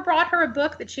 I've never brought her a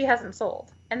book that she hasn't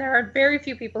sold. And there are very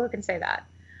few people who can say that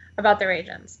about their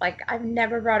agents. Like I've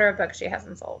never brought her a book she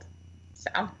hasn't sold. So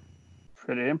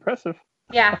pretty impressive.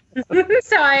 Yeah.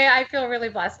 So I feel really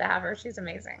blessed to have her. She's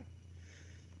amazing.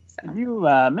 So. You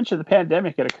mentioned the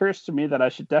pandemic. It occurs to me that I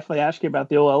should definitely ask you about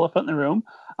the old elephant in the room.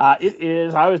 It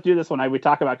is, I always do this when we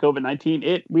talk about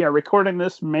COVID-19. We are recording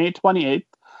this May 28th.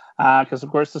 Because, of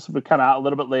course, this will come out a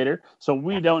little bit later. So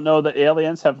we don't know that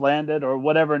aliens have landed or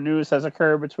whatever news has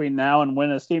occurred between now and when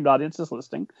a esteemed audience is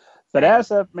listening. But as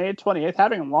of May 28th,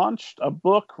 having launched a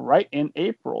book right in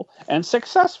April and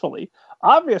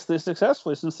obviously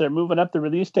successfully, since they're moving up the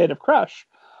release date of Crush,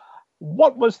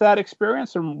 what was that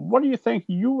experience, and what do you think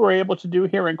you were able to do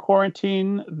here in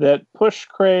quarantine that Push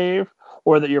Crave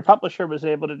or that your publisher was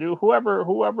able to do,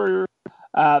 whoever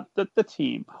the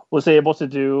team was able to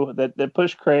do that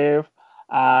Push Crave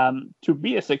to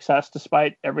be a success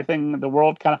despite everything, the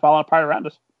world kind of falling apart around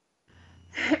us?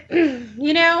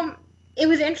 It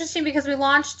was interesting because we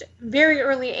launched very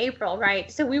early April,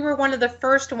 right? So we were one of the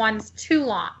first ones to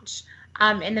launch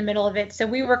in the middle of it. So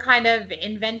we were kind of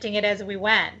inventing it as we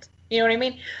went. You know what I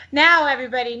mean? Now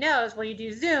everybody knows, well, you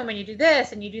do Zoom and you do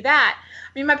this and you do that.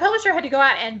 I mean, my publisher had to go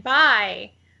out and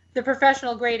buy the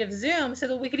professional grade of Zoom so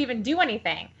that we could even do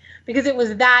anything, because it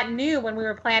was that new when we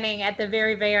were planning at the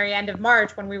very, very end of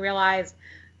March, when we realized,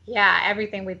 yeah,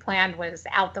 everything we planned was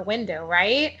out the window,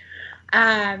 right?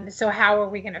 So how are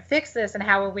we going to fix this? And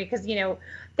how are we, because,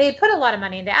 they put a lot of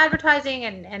money into advertising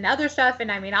and other stuff.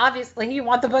 And I mean, obviously you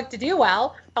want the book to do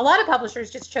well. A lot of publishers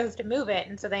just chose to move it.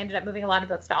 And so they ended up moving a lot of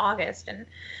books to August and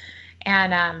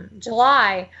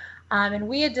July.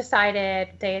 And they had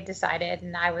decided,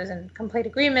 and I was in complete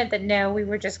agreement that no, we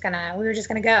were just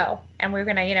gonna go, and we were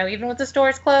gonna, even with the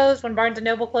stores closed, when Barnes and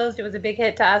Noble closed, it was a big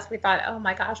hit to us. We thought, oh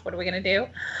my gosh, what are we gonna do?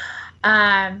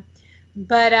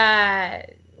 But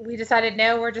we decided,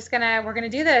 no, we're gonna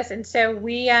do this, and so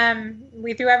we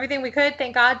threw everything we could.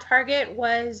 Thank God, Target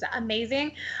was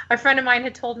amazing. A friend of mine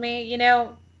had told me,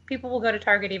 people will go to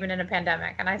Target even in a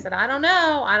pandemic. And I said, I don't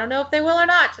know if they will or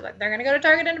not. She's like, they're going to go to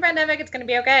Target in a pandemic. It's going to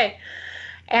be okay.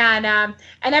 And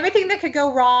everything that could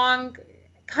go wrong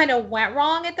kind of went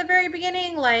wrong at the very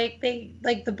beginning. Like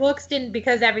the books didn't,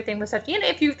 because everything was such,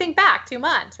 if you think back 2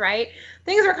 months, right?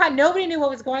 Things were nobody knew what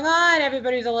was going on.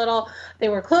 Everybody was they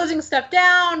were closing stuff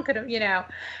down,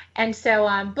 and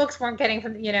so books weren't getting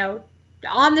from,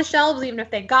 on the shelves, even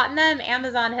if they'd gotten them.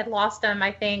 Amazon had lost them,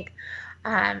 I think.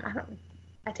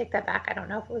 I take that back. I don't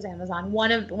know if it was Amazon.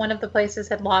 One of the places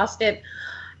had lost it.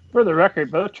 For the record,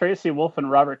 both Tracy, Wolff,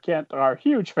 and Robert Kent are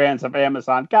huge fans of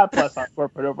Amazon. God bless our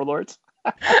corporate overlords.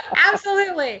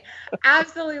 Absolutely.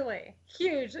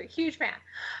 Huge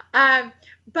fan.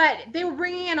 But they were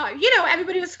bringing in,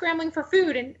 everybody was scrambling for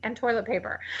food and toilet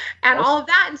paper and all of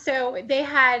that. And so they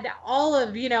had all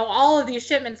of these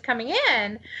shipments coming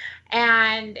in,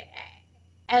 and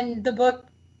the book,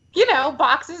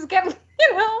 boxes get,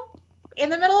 in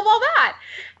the middle of all that.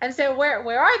 And so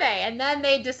where are they? And then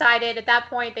they decided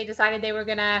they were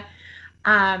going to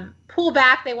pull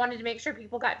back. They wanted to make sure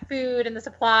people got food and the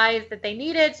supplies that they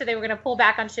needed. So they were going to pull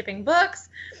back on shipping books.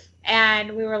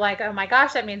 And we were like, oh my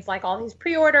gosh, that means like all these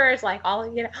pre-orders, like all,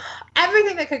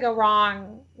 everything that could go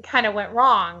wrong kind of went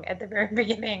wrong at the very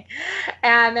beginning.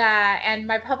 And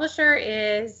my publisher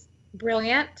is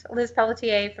brilliant, Liz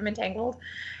Pelletier from Entangled,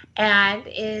 and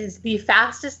is the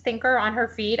fastest thinker on her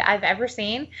feed I've ever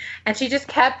seen. And she just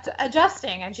kept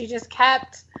adjusting, and she just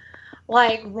kept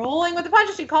like rolling with the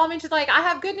punches. She'd call me and she's like, I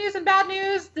have good news and bad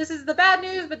news. This is the bad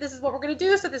news, but this is what we're going to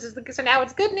do. So now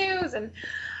it's good news. And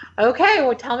okay,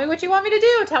 well, tell me what you want me to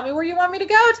do. Tell me where you want me to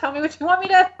go. Tell me what you want me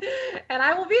to, and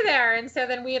I will be there. And so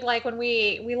then we had like, when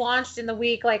we launched in the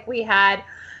week, like we had,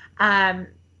 I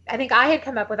think I had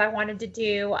come up with, I wanted to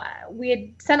do, we had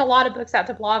sent a lot of books out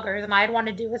to bloggers, and I had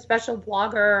wanted to do a special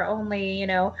blogger only,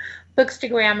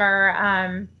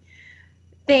 Bookstagrammer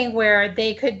thing where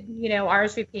they could,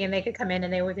 RSVP and they could come in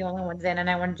and they were the only ones in. And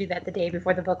I wanted to do that the day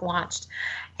before the book launched.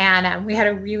 And we had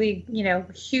a really,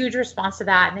 huge response to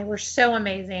that. And they were so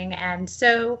amazing and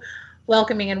so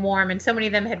welcoming and warm. And so many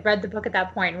of them had read the book at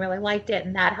that point and really liked it.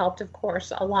 And that helped, of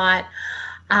course, a lot.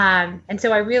 And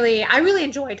so I really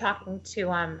enjoy talking to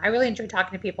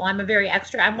people. I'm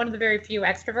I'm one of the very few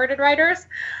extroverted writers.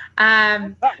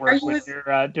 That works when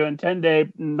you're doing 10-day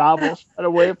novels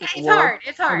away from the world.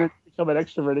 It's hard. Become an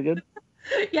extrovert again.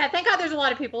 Yeah, thank God there's a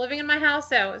lot of people living in my house,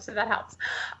 so that helps.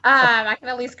 I can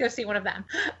at least go see one of them.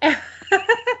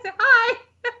 Hi.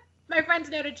 My friends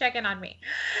know to check in on me.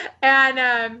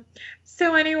 And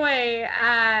so anyway,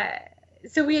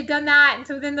 so we had done that, and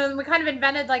so then we kind of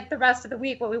invented like the rest of the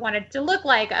week what we wanted to look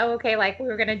like. Oh, okay, like we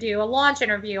were going to do a launch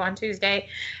interview on Tuesday,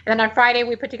 and then on Friday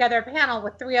we put together a panel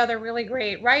with 3 other really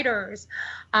great writers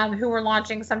who were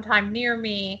launching sometime near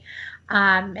me,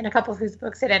 and a couple of whose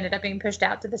books had ended up being pushed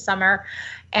out to the summer,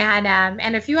 and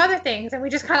a few other things, and we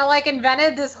just kind of like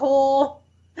invented this whole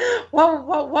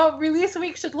what release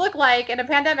week should look like in a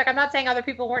pandemic. I'm not saying other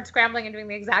people weren't scrambling and doing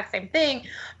the exact same thing,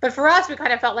 but for us, we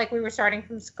kind of felt like we were starting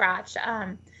from scratch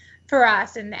for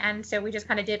us, and so we just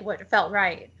kind of did what felt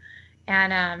right.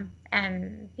 And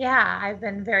yeah, I've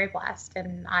been very blessed,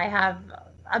 and I have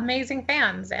amazing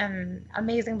fans and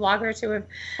amazing bloggers who have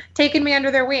taken me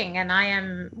under their wing,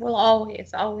 and will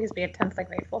always be intensely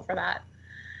grateful for that.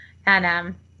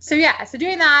 And so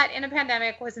doing that in a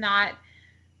pandemic was not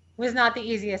the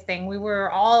easiest thing. We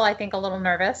were all, I think, a little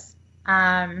nervous.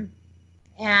 And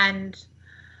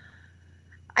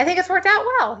I think it's worked out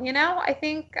well, I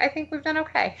think we've done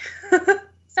okay.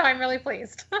 So I'm really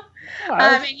pleased.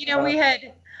 We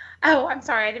had, I'm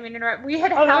sorry, I didn't mean to interrupt. We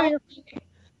had held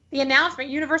the announcement.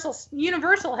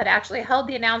 Universal had actually held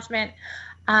the announcement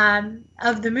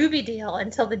of the movie deal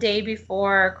until the day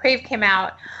before Crave came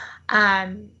out.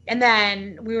 And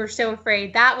then we were so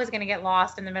afraid that was going to get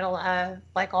lost in the middle of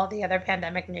like all the other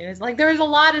pandemic news. Like there was a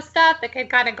lot of stuff that had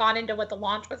kind of gone into what the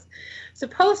launch was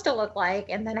supposed to look like,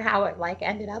 and then how it like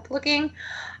ended up looking.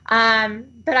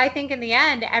 But I think in the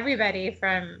end, everybody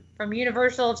from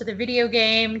Universal to the video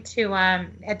game to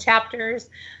at Chapters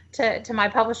to my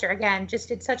publisher again just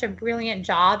did such a brilliant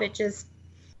job at just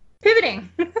pivoting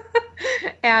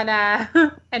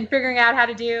and figuring out how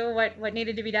to do what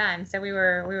needed to be done. So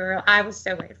I was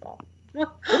so grateful.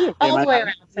 All the way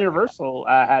around. Universal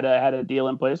had a deal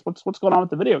in place. What's going on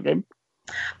with the video game?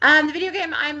 The video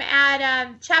game, I'm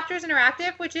at Chapters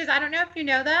Interactive, which is, I don't know if you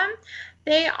know them.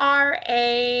 They are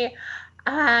a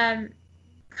kind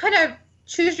of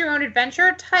choose your own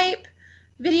adventure type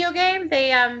video game. They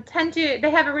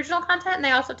they have original content, and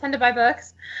they also tend to buy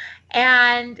books.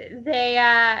 And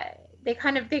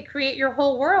they create your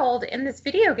whole world in this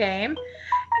video game,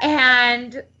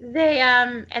 and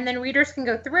and then readers can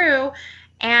go through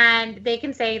and they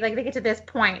can say like they get to this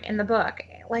point in the book,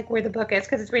 like where the book is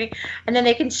because it's reading, and then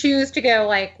they can choose to go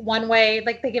like one way,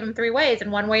 like they give them 3 ways,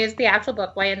 and one way is the actual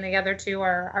book way and the other 2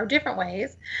 are different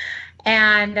ways.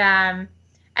 And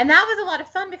that was a lot of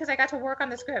fun because I got to work on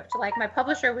the script. Like my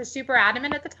publisher was super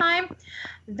adamant at the time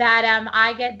that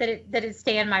that it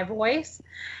stay in my voice.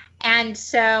 And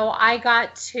so I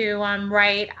got to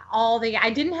write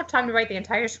I didn't have time to write the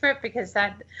entire script because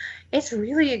it's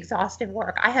really exhaustive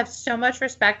work. I have so much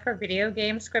respect for video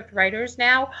game script writers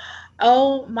now.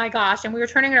 Oh my gosh. And we were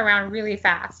turning it around really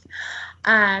fast.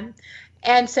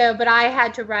 And so, but I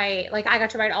had to write, I got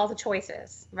to write all the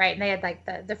choices, right? And they had like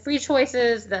the free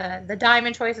choices, the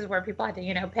diamond choices where people had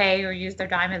to, pay or use their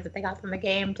diamonds that they got from the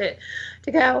game to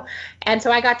go. And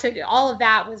so I got to, all of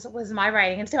that was my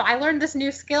writing. And so I learned this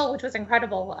new skill, which was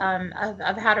incredible,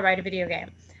 of how to write a video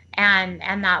game. And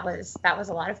that was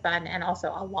a lot of fun and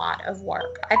also a lot of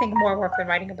work. I think more work than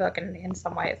writing a book in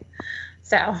some ways.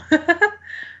 So,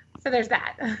 so there's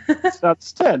that. It's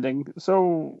outstanding.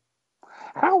 So,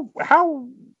 how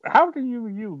do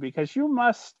you because you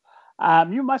must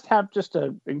You must have just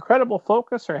an incredible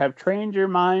focus, or have trained your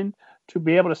mind to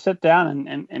be able to sit down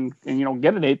and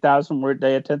get an 8,000 word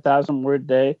day, a 10,000 word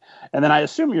day, and then I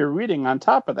assume you're reading on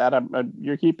top of that.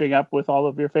 You're keeping up with all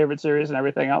of your favorite series and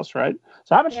everything else, right?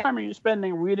 So how much time are you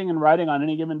spending reading and writing on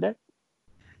any given day?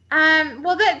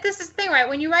 Well, this is the thing, right?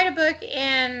 When you write a book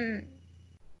you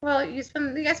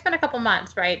spend a couple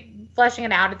months, right, fleshing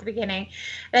it out at the beginning.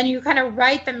 Then you kind of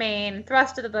write the main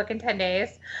thrust of the book in 10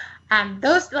 days. I'm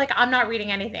not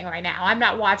reading anything right now. I'm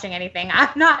not watching anything. I'm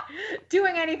not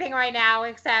doing anything right now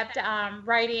except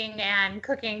writing and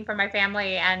cooking for my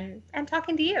family and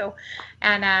talking to you.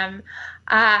 And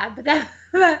but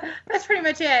that's pretty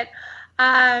much it.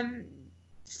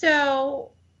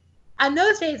 So on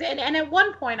those days, and at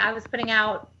one point I was putting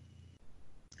out,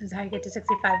 this is how you get to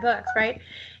 65 books, right?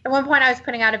 At one point I was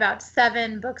putting out about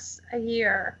 7 books a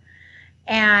year.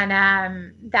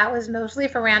 And that was mostly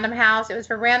for Random House. It was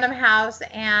for Random House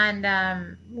and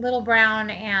Little Brown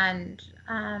and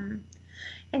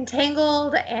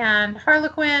Entangled and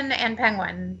Harlequin and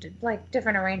Penguin, like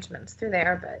different arrangements through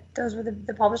there. But those were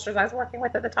the publishers I was working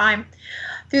with at the time.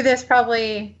 Through this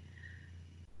probably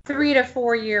 3 to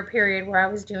 4 year period where I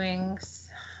was doing,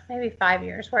 maybe 5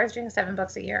 years, where I was doing 7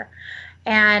 books a year.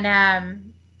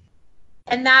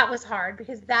 And that was hard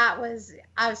because I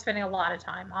was spending a lot of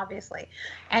time, obviously.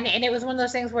 And it was one of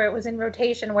those things where it was in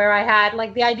rotation, where I had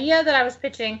like the idea that I was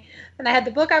pitching, and I had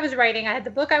the book I was writing, I had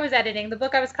the book I was editing, the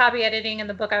book I was copy editing, and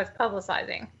the book I was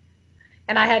publicizing.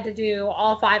 And I had to do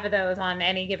all 5 of those on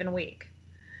any given week.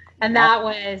 And that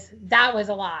was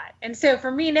a lot. And so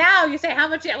for me now, you say how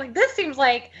much, like this seems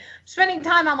like spending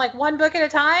time on like 1 book at a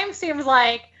time seems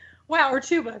like, wow, or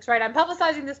 2 books, right? I'm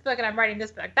publicizing this book and I'm writing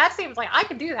this book. That seems like I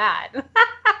could do that.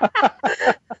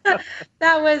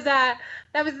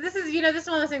 This is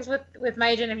one of those things with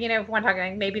my agent. If one talking,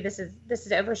 like maybe this is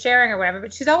oversharing or whatever,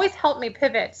 but she's always helped me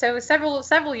pivot. So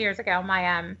several years ago,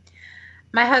 my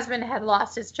husband had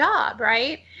lost his job,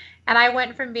 right? And I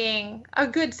went from being a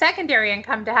good secondary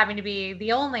income to having to be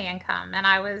the only income. And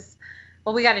I was,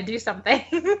 well, we got to do something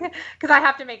because I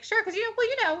have to make sure, because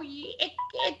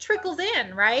it trickles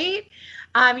in, right?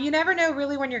 You never know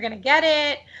really when you're going to get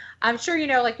it. I'm sure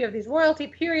like you have these royalty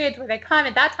periods where they come.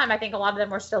 At that time, I think a lot of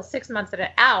them were still 6 months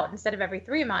out instead of every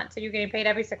 3 months. So you're getting paid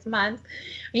every 6 months.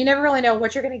 You never really know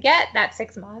what you're going to get that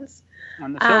 6 months.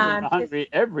 On the children hungry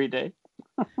every day.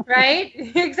 Right?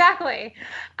 Exactly.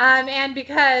 And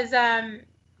because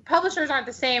publishers aren't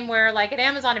the same, where like at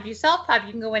Amazon, if you self-pub,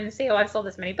 you can go in and say, oh, I've sold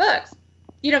this many books.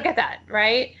 You don't get that,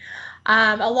 right?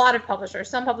 A lot of publishers,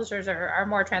 some publishers are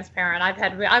more transparent.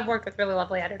 I've worked with really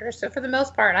lovely editors, so for the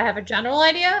most part, I have a general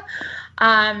idea.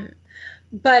 So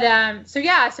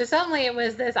suddenly it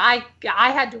was this. I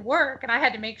had to work, and I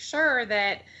had to make sure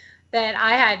that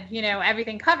I had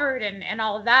everything covered and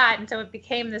all of that, and so it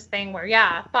became this thing where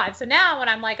 5. So now when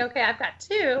I'm like, okay, I've got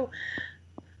 2.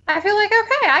 I feel like,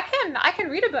 okay, I can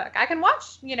read a book. I can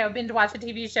watch, binge watch a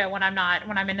TV show when I'm not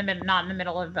in the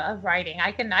middle of writing.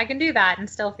 I can do that and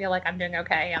still feel like I'm doing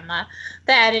okay on the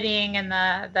editing and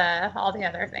the all the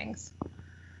other things.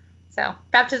 So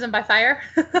baptism by fire,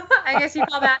 I guess you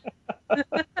call that.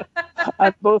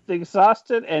 I'm both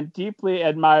exhausted and deeply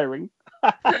admiring.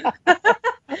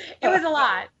 It was a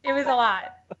lot.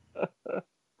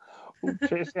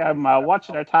 Tracy, I'm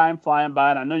watching our time flying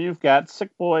by, and I know you've got sick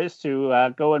boys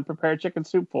to go and prepare chicken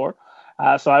soup for.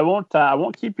 So I won't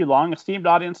keep you long. Esteemed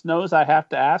audience knows I have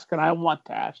to ask, and I want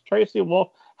to ask. Tracy Wolff,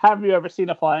 have you ever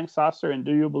seen a flying saucer, and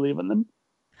do you believe in them?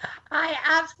 I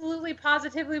absolutely,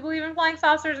 positively believe in flying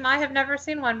saucers, and I have never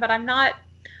seen one, but I'm not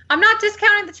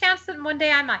discounting the chance that one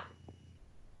day I might.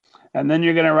 And then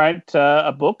you're going to write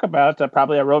a book about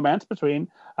probably a romance between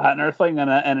an Earthling and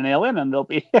an alien, and there'll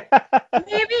be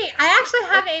maybe. I actually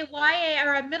have a YA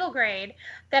or a middle grade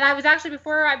that I was actually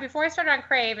before I started on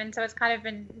Crave, and so it's kind of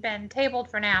been tabled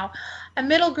for now. A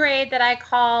middle grade that I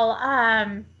call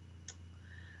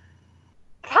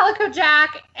Calico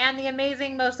Jack and the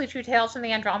Amazing Mostly True Tales from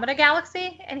the Andromeda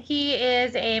Galaxy, and he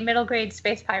is a middle grade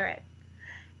space pirate.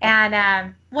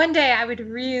 And one day I would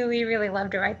really, really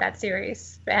love to write that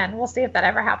series, and we'll see if that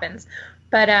ever happens.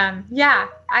 But I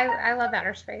love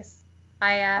outer space.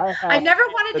 I never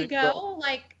wanted to go.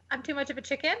 Like, I'm too much of a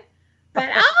chicken. But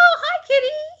hi, kitty.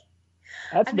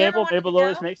 That's Mabel. Mabel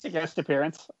always makes a guest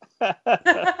appearance.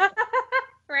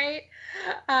 Right.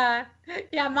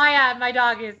 My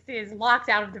dog is locked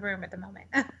out of the room at the moment.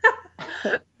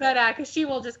 But because she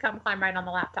will just come climb right on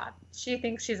the laptop. She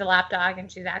thinks she's a lap dog, and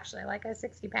she's actually like a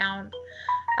 60-pound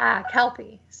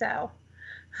Kelpie. So.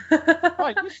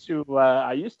 I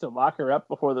used to lock her up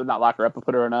but put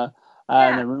her in a in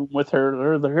Yeah. the room with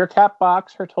her cat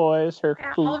box, her toys, her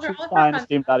Yeah, food. She's fine,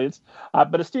 esteemed audience.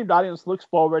 But esteemed audience looks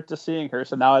forward to seeing her,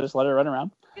 so now I just let her run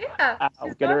around. Yeah,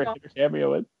 she's Get her adorable.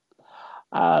 cameo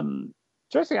in.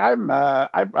 Tracy,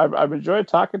 I've enjoyed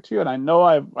talking to you, and I know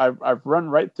I've run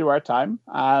right through our time.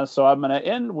 So I'm going to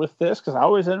end with this because I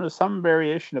always end with some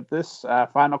variation of this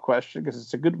final question because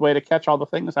it's a good way to catch all the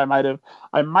things I might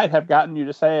have gotten you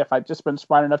to say if I'd just been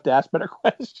smart enough to ask better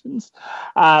questions.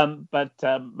 But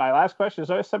my last question is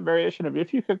always some variation of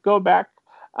if you could go back,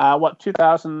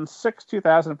 2006,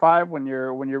 2005, when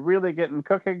you're really getting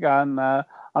cooking on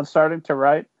starting to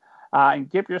write. And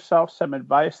give yourself some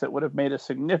advice that would have made a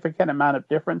significant amount of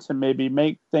difference and maybe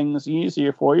make things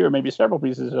easier for you, or maybe several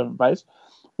pieces of advice.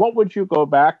 What would you go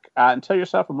back and tell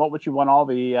yourself, and what would you want all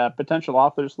the potential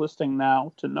authors listening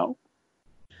now to know?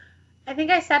 I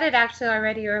think I said it actually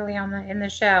already early on in the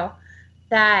show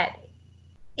that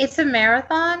it's a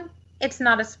marathon. It's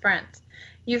not a sprint.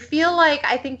 You feel like,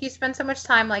 I think you spend so much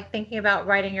time like thinking about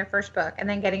writing your first book and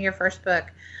then getting your first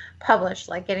book published,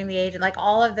 like getting the agent, like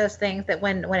all of those things that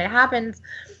when it happens,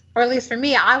 or at least for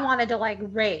me, I wanted to like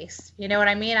race, you know what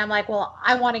I mean? I'm like, well,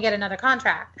 I want to get another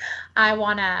contract. I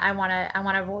want to, I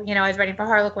was writing for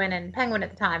Harlequin and Penguin at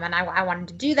the time, and I wanted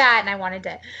to do that, and I wanted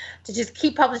to just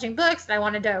keep publishing books, and I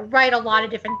wanted to write a lot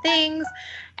of different things,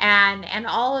 and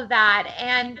all of that,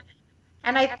 and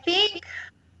I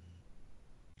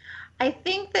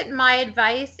think that my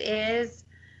advice is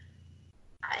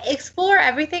explore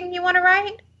everything you want to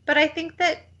write, but I think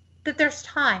that there's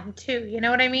time too. You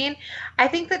know what I mean? I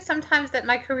think that sometimes that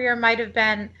my career might have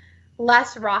been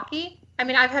less rocky. I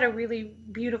mean, I've had a really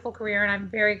beautiful career, and I'm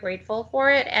very grateful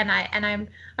for it, and I'm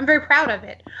very proud of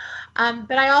it.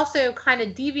 But I also kind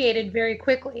of deviated very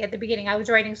quickly at the beginning. I was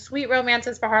writing sweet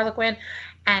romances for Harlequin,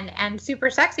 and super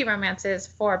sexy romances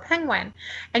for Penguin,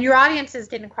 and your audiences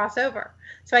didn't cross over.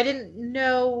 So I didn't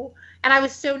know, and I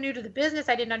was so new to the business,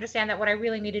 I didn't understand that what I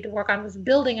really needed to work on was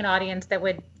building an audience that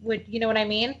would you know what I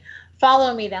mean,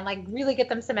 follow me, then like really get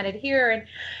them cemented here.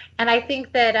 And I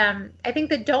think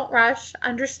that don't rush.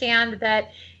 Understand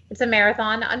that it's a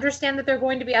marathon. Understand that there are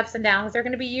going to be ups and downs. There are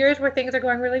going to be years where things are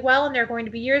going really well, and there are going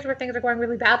to be years where things are going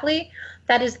really badly.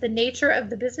 That is the nature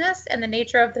of the business and the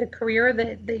nature of the career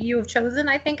that you have chosen,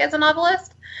 I think, as a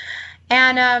novelist.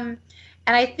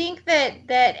 And I think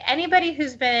that anybody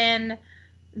who's been in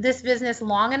this business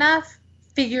long enough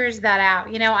figures that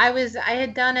out. You know, I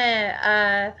had done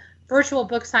a virtual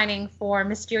book signing for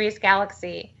Mysterious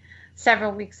Galaxy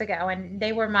several weeks ago, and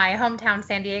they were my hometown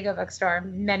San Diego bookstore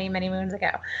many, many moons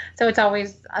ago. So it's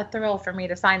always a thrill for me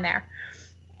to sign there.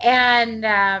 And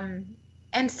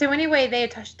so anyway, they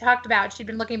had talked about, she'd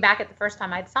been looking back at the first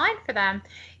time I'd signed for them.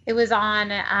 It was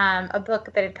on a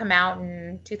book that had come out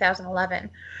in 2011.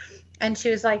 And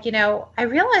she was like, you know, I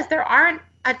realized there aren't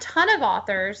a ton of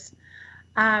authors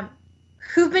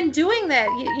who've been doing that,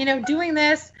 doing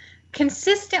this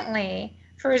consistently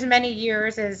for as many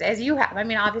years as you have. I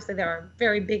mean, obviously there are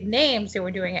very big names who were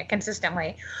doing it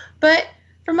consistently, but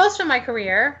for most of my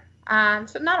career,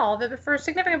 so not all of it, but for a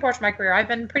significant portion of my career, I've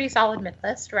been pretty solid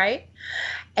mid-list, right?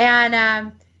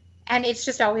 And it's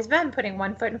just always been putting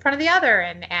one foot in front of the other,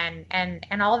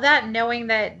 and all of that, knowing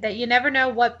that you never know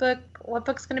what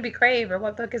book's going to be crave, or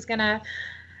what book is going to,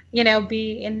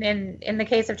 be in the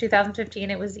case of 2015,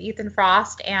 it was Ethan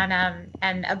Frost and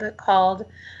a book called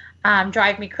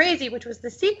Drive Me Crazy, which was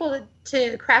the sequel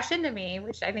to Crash Into Me,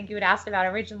 which I think you had asked about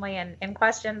originally in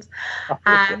questions,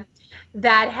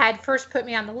 that had first put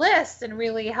me on the list and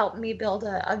really helped me build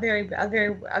a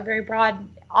very broad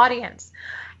audience.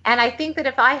 And I think that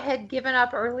if I had given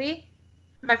up early,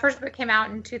 my first book came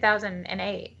out in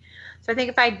 2008. So I think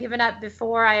if I had given up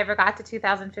before I ever got to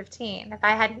 2015, if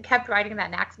I hadn't kept writing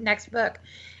that next book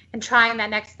and trying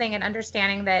that next thing and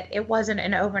understanding that it wasn't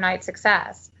an overnight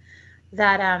success,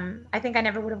 that I think I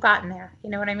never would have gotten there.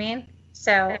 You know what I mean?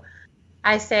 So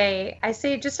I say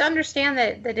just understand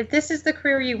that if this is the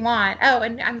career you want. Oh,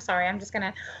 and I'm sorry, I'm just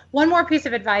gonna, one more piece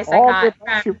of advice I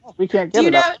got. We can't get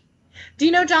it. Do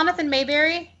you know Jonathan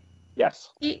Mayberry? Yes.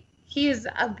 He is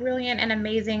a brilliant and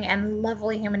amazing and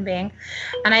lovely human being.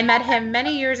 And I met him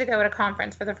many years ago at a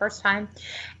conference for the first time.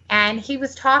 And he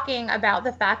was talking about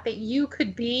the fact that you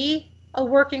could be a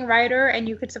working writer and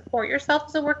you could support yourself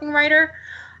as a working writer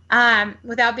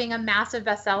without being a massive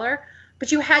bestseller,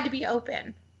 but you had to be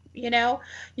open.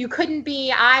 You couldn't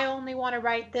be, I only want to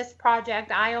write this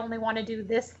project, I only want to do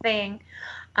this thing.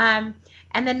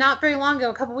 And then not very long ago,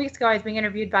 a couple weeks ago, I was being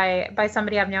interviewed by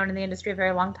somebody I've known in the industry a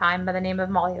very long time by the name of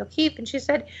Molly O'Keefe. And she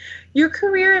said, your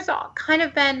career has kind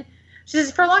of been She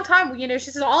says, for a long time, she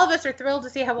says, all of us are thrilled to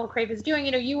see how well Crave is doing.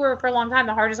 You were for a long time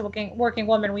the hardest working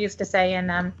woman, we used to say,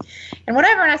 and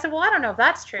whatever. And I said, well, I don't know if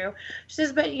that's true. She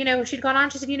says, but, she'd gone on,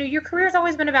 she said, your career's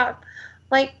always been about,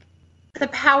 like, the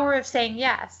power of saying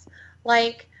yes.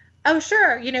 Like, oh,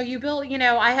 sure, you build,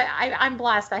 I'm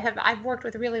blessed. I've worked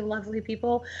with really lovely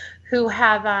people who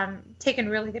have taken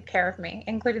really good care of me,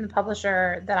 including the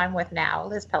publisher that I'm with now,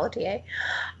 Liz Pelletier,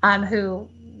 who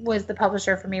was the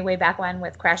publisher for me way back when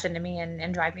with Crash Into Me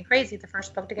and Drive Me Crazy, the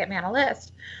first book to get me on a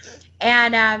list.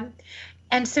 And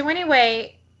so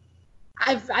anyway,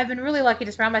 I've been really lucky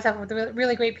to surround myself with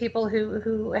really great people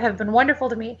who have been wonderful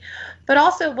to me. But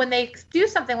also when they do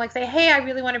something like say, hey, I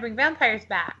really want to bring vampires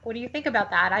back. What do you think about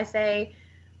that? I say,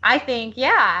 I think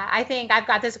I've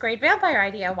got this great vampire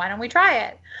idea. Why don't we try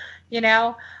it?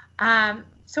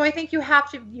 So I think you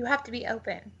have to be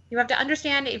open. You have to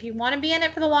understand if you want to be in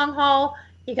it for the long haul,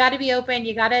 you got to be open.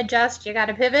 You got to adjust. You got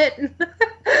to pivot,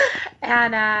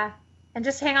 and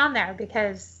just hang on there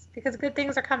because good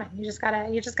things are coming. You just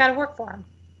gotta work for them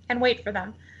and wait for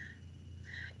them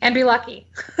and be lucky.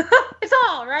 It's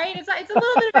all right. It's a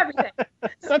little bit of everything.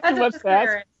 That's what this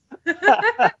career is.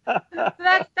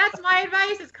 That's my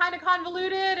advice. It's kind of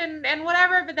convoluted and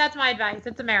whatever, but that's my advice.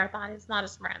 It's a marathon. It's not a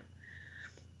sprint.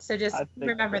 So just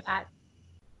remember that.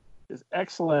 Is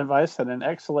excellent advice and an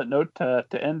excellent note to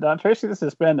end on. Tracy, this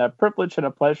has been a privilege and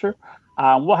a pleasure.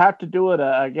 We'll have to do it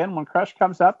again when Crush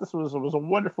comes out. This was a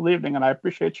wonderful evening, and I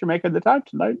appreciate you making the time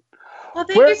tonight. Well,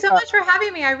 thank you so much for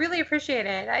having me. I really appreciate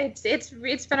it.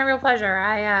 It's been a real pleasure.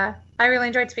 I really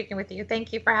enjoyed speaking with you.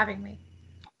 Thank you for having me.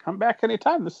 Come back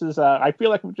anytime. This is I feel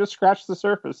like we've just scratched the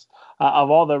surface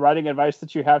of all the writing advice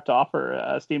that you have to offer,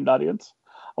 esteemed audience.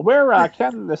 Where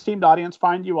can the esteemed audience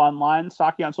find you online,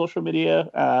 stalk you on social media,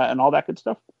 and all that good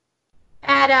stuff?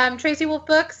 At Tracy Wolff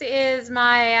Books is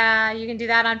my, you can do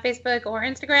that on Facebook or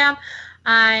Instagram.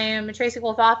 I'm Tracy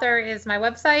Wolff Author is my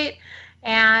website.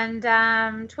 And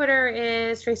Twitter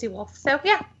is Tracy Wolff. So,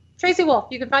 yeah, Tracy Wolff.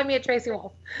 You can find me at Tracy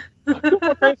Wolff.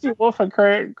 Tracy Wolff and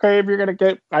Crave, you're going to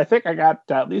get, I think I got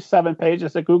at least 7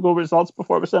 pages of Google results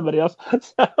before it was somebody else.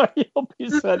 So you'll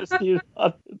be set, esteemed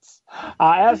audience.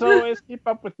 As always, keep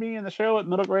up with me and the show at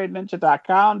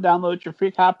middlegradeninja.com. Download your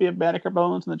free copy of Banneker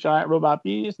Bones and the Giant Robot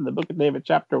Bees and the Book of David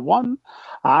Chapter 1.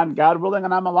 I'm God willing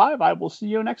and I'm alive. I will see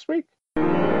you next week.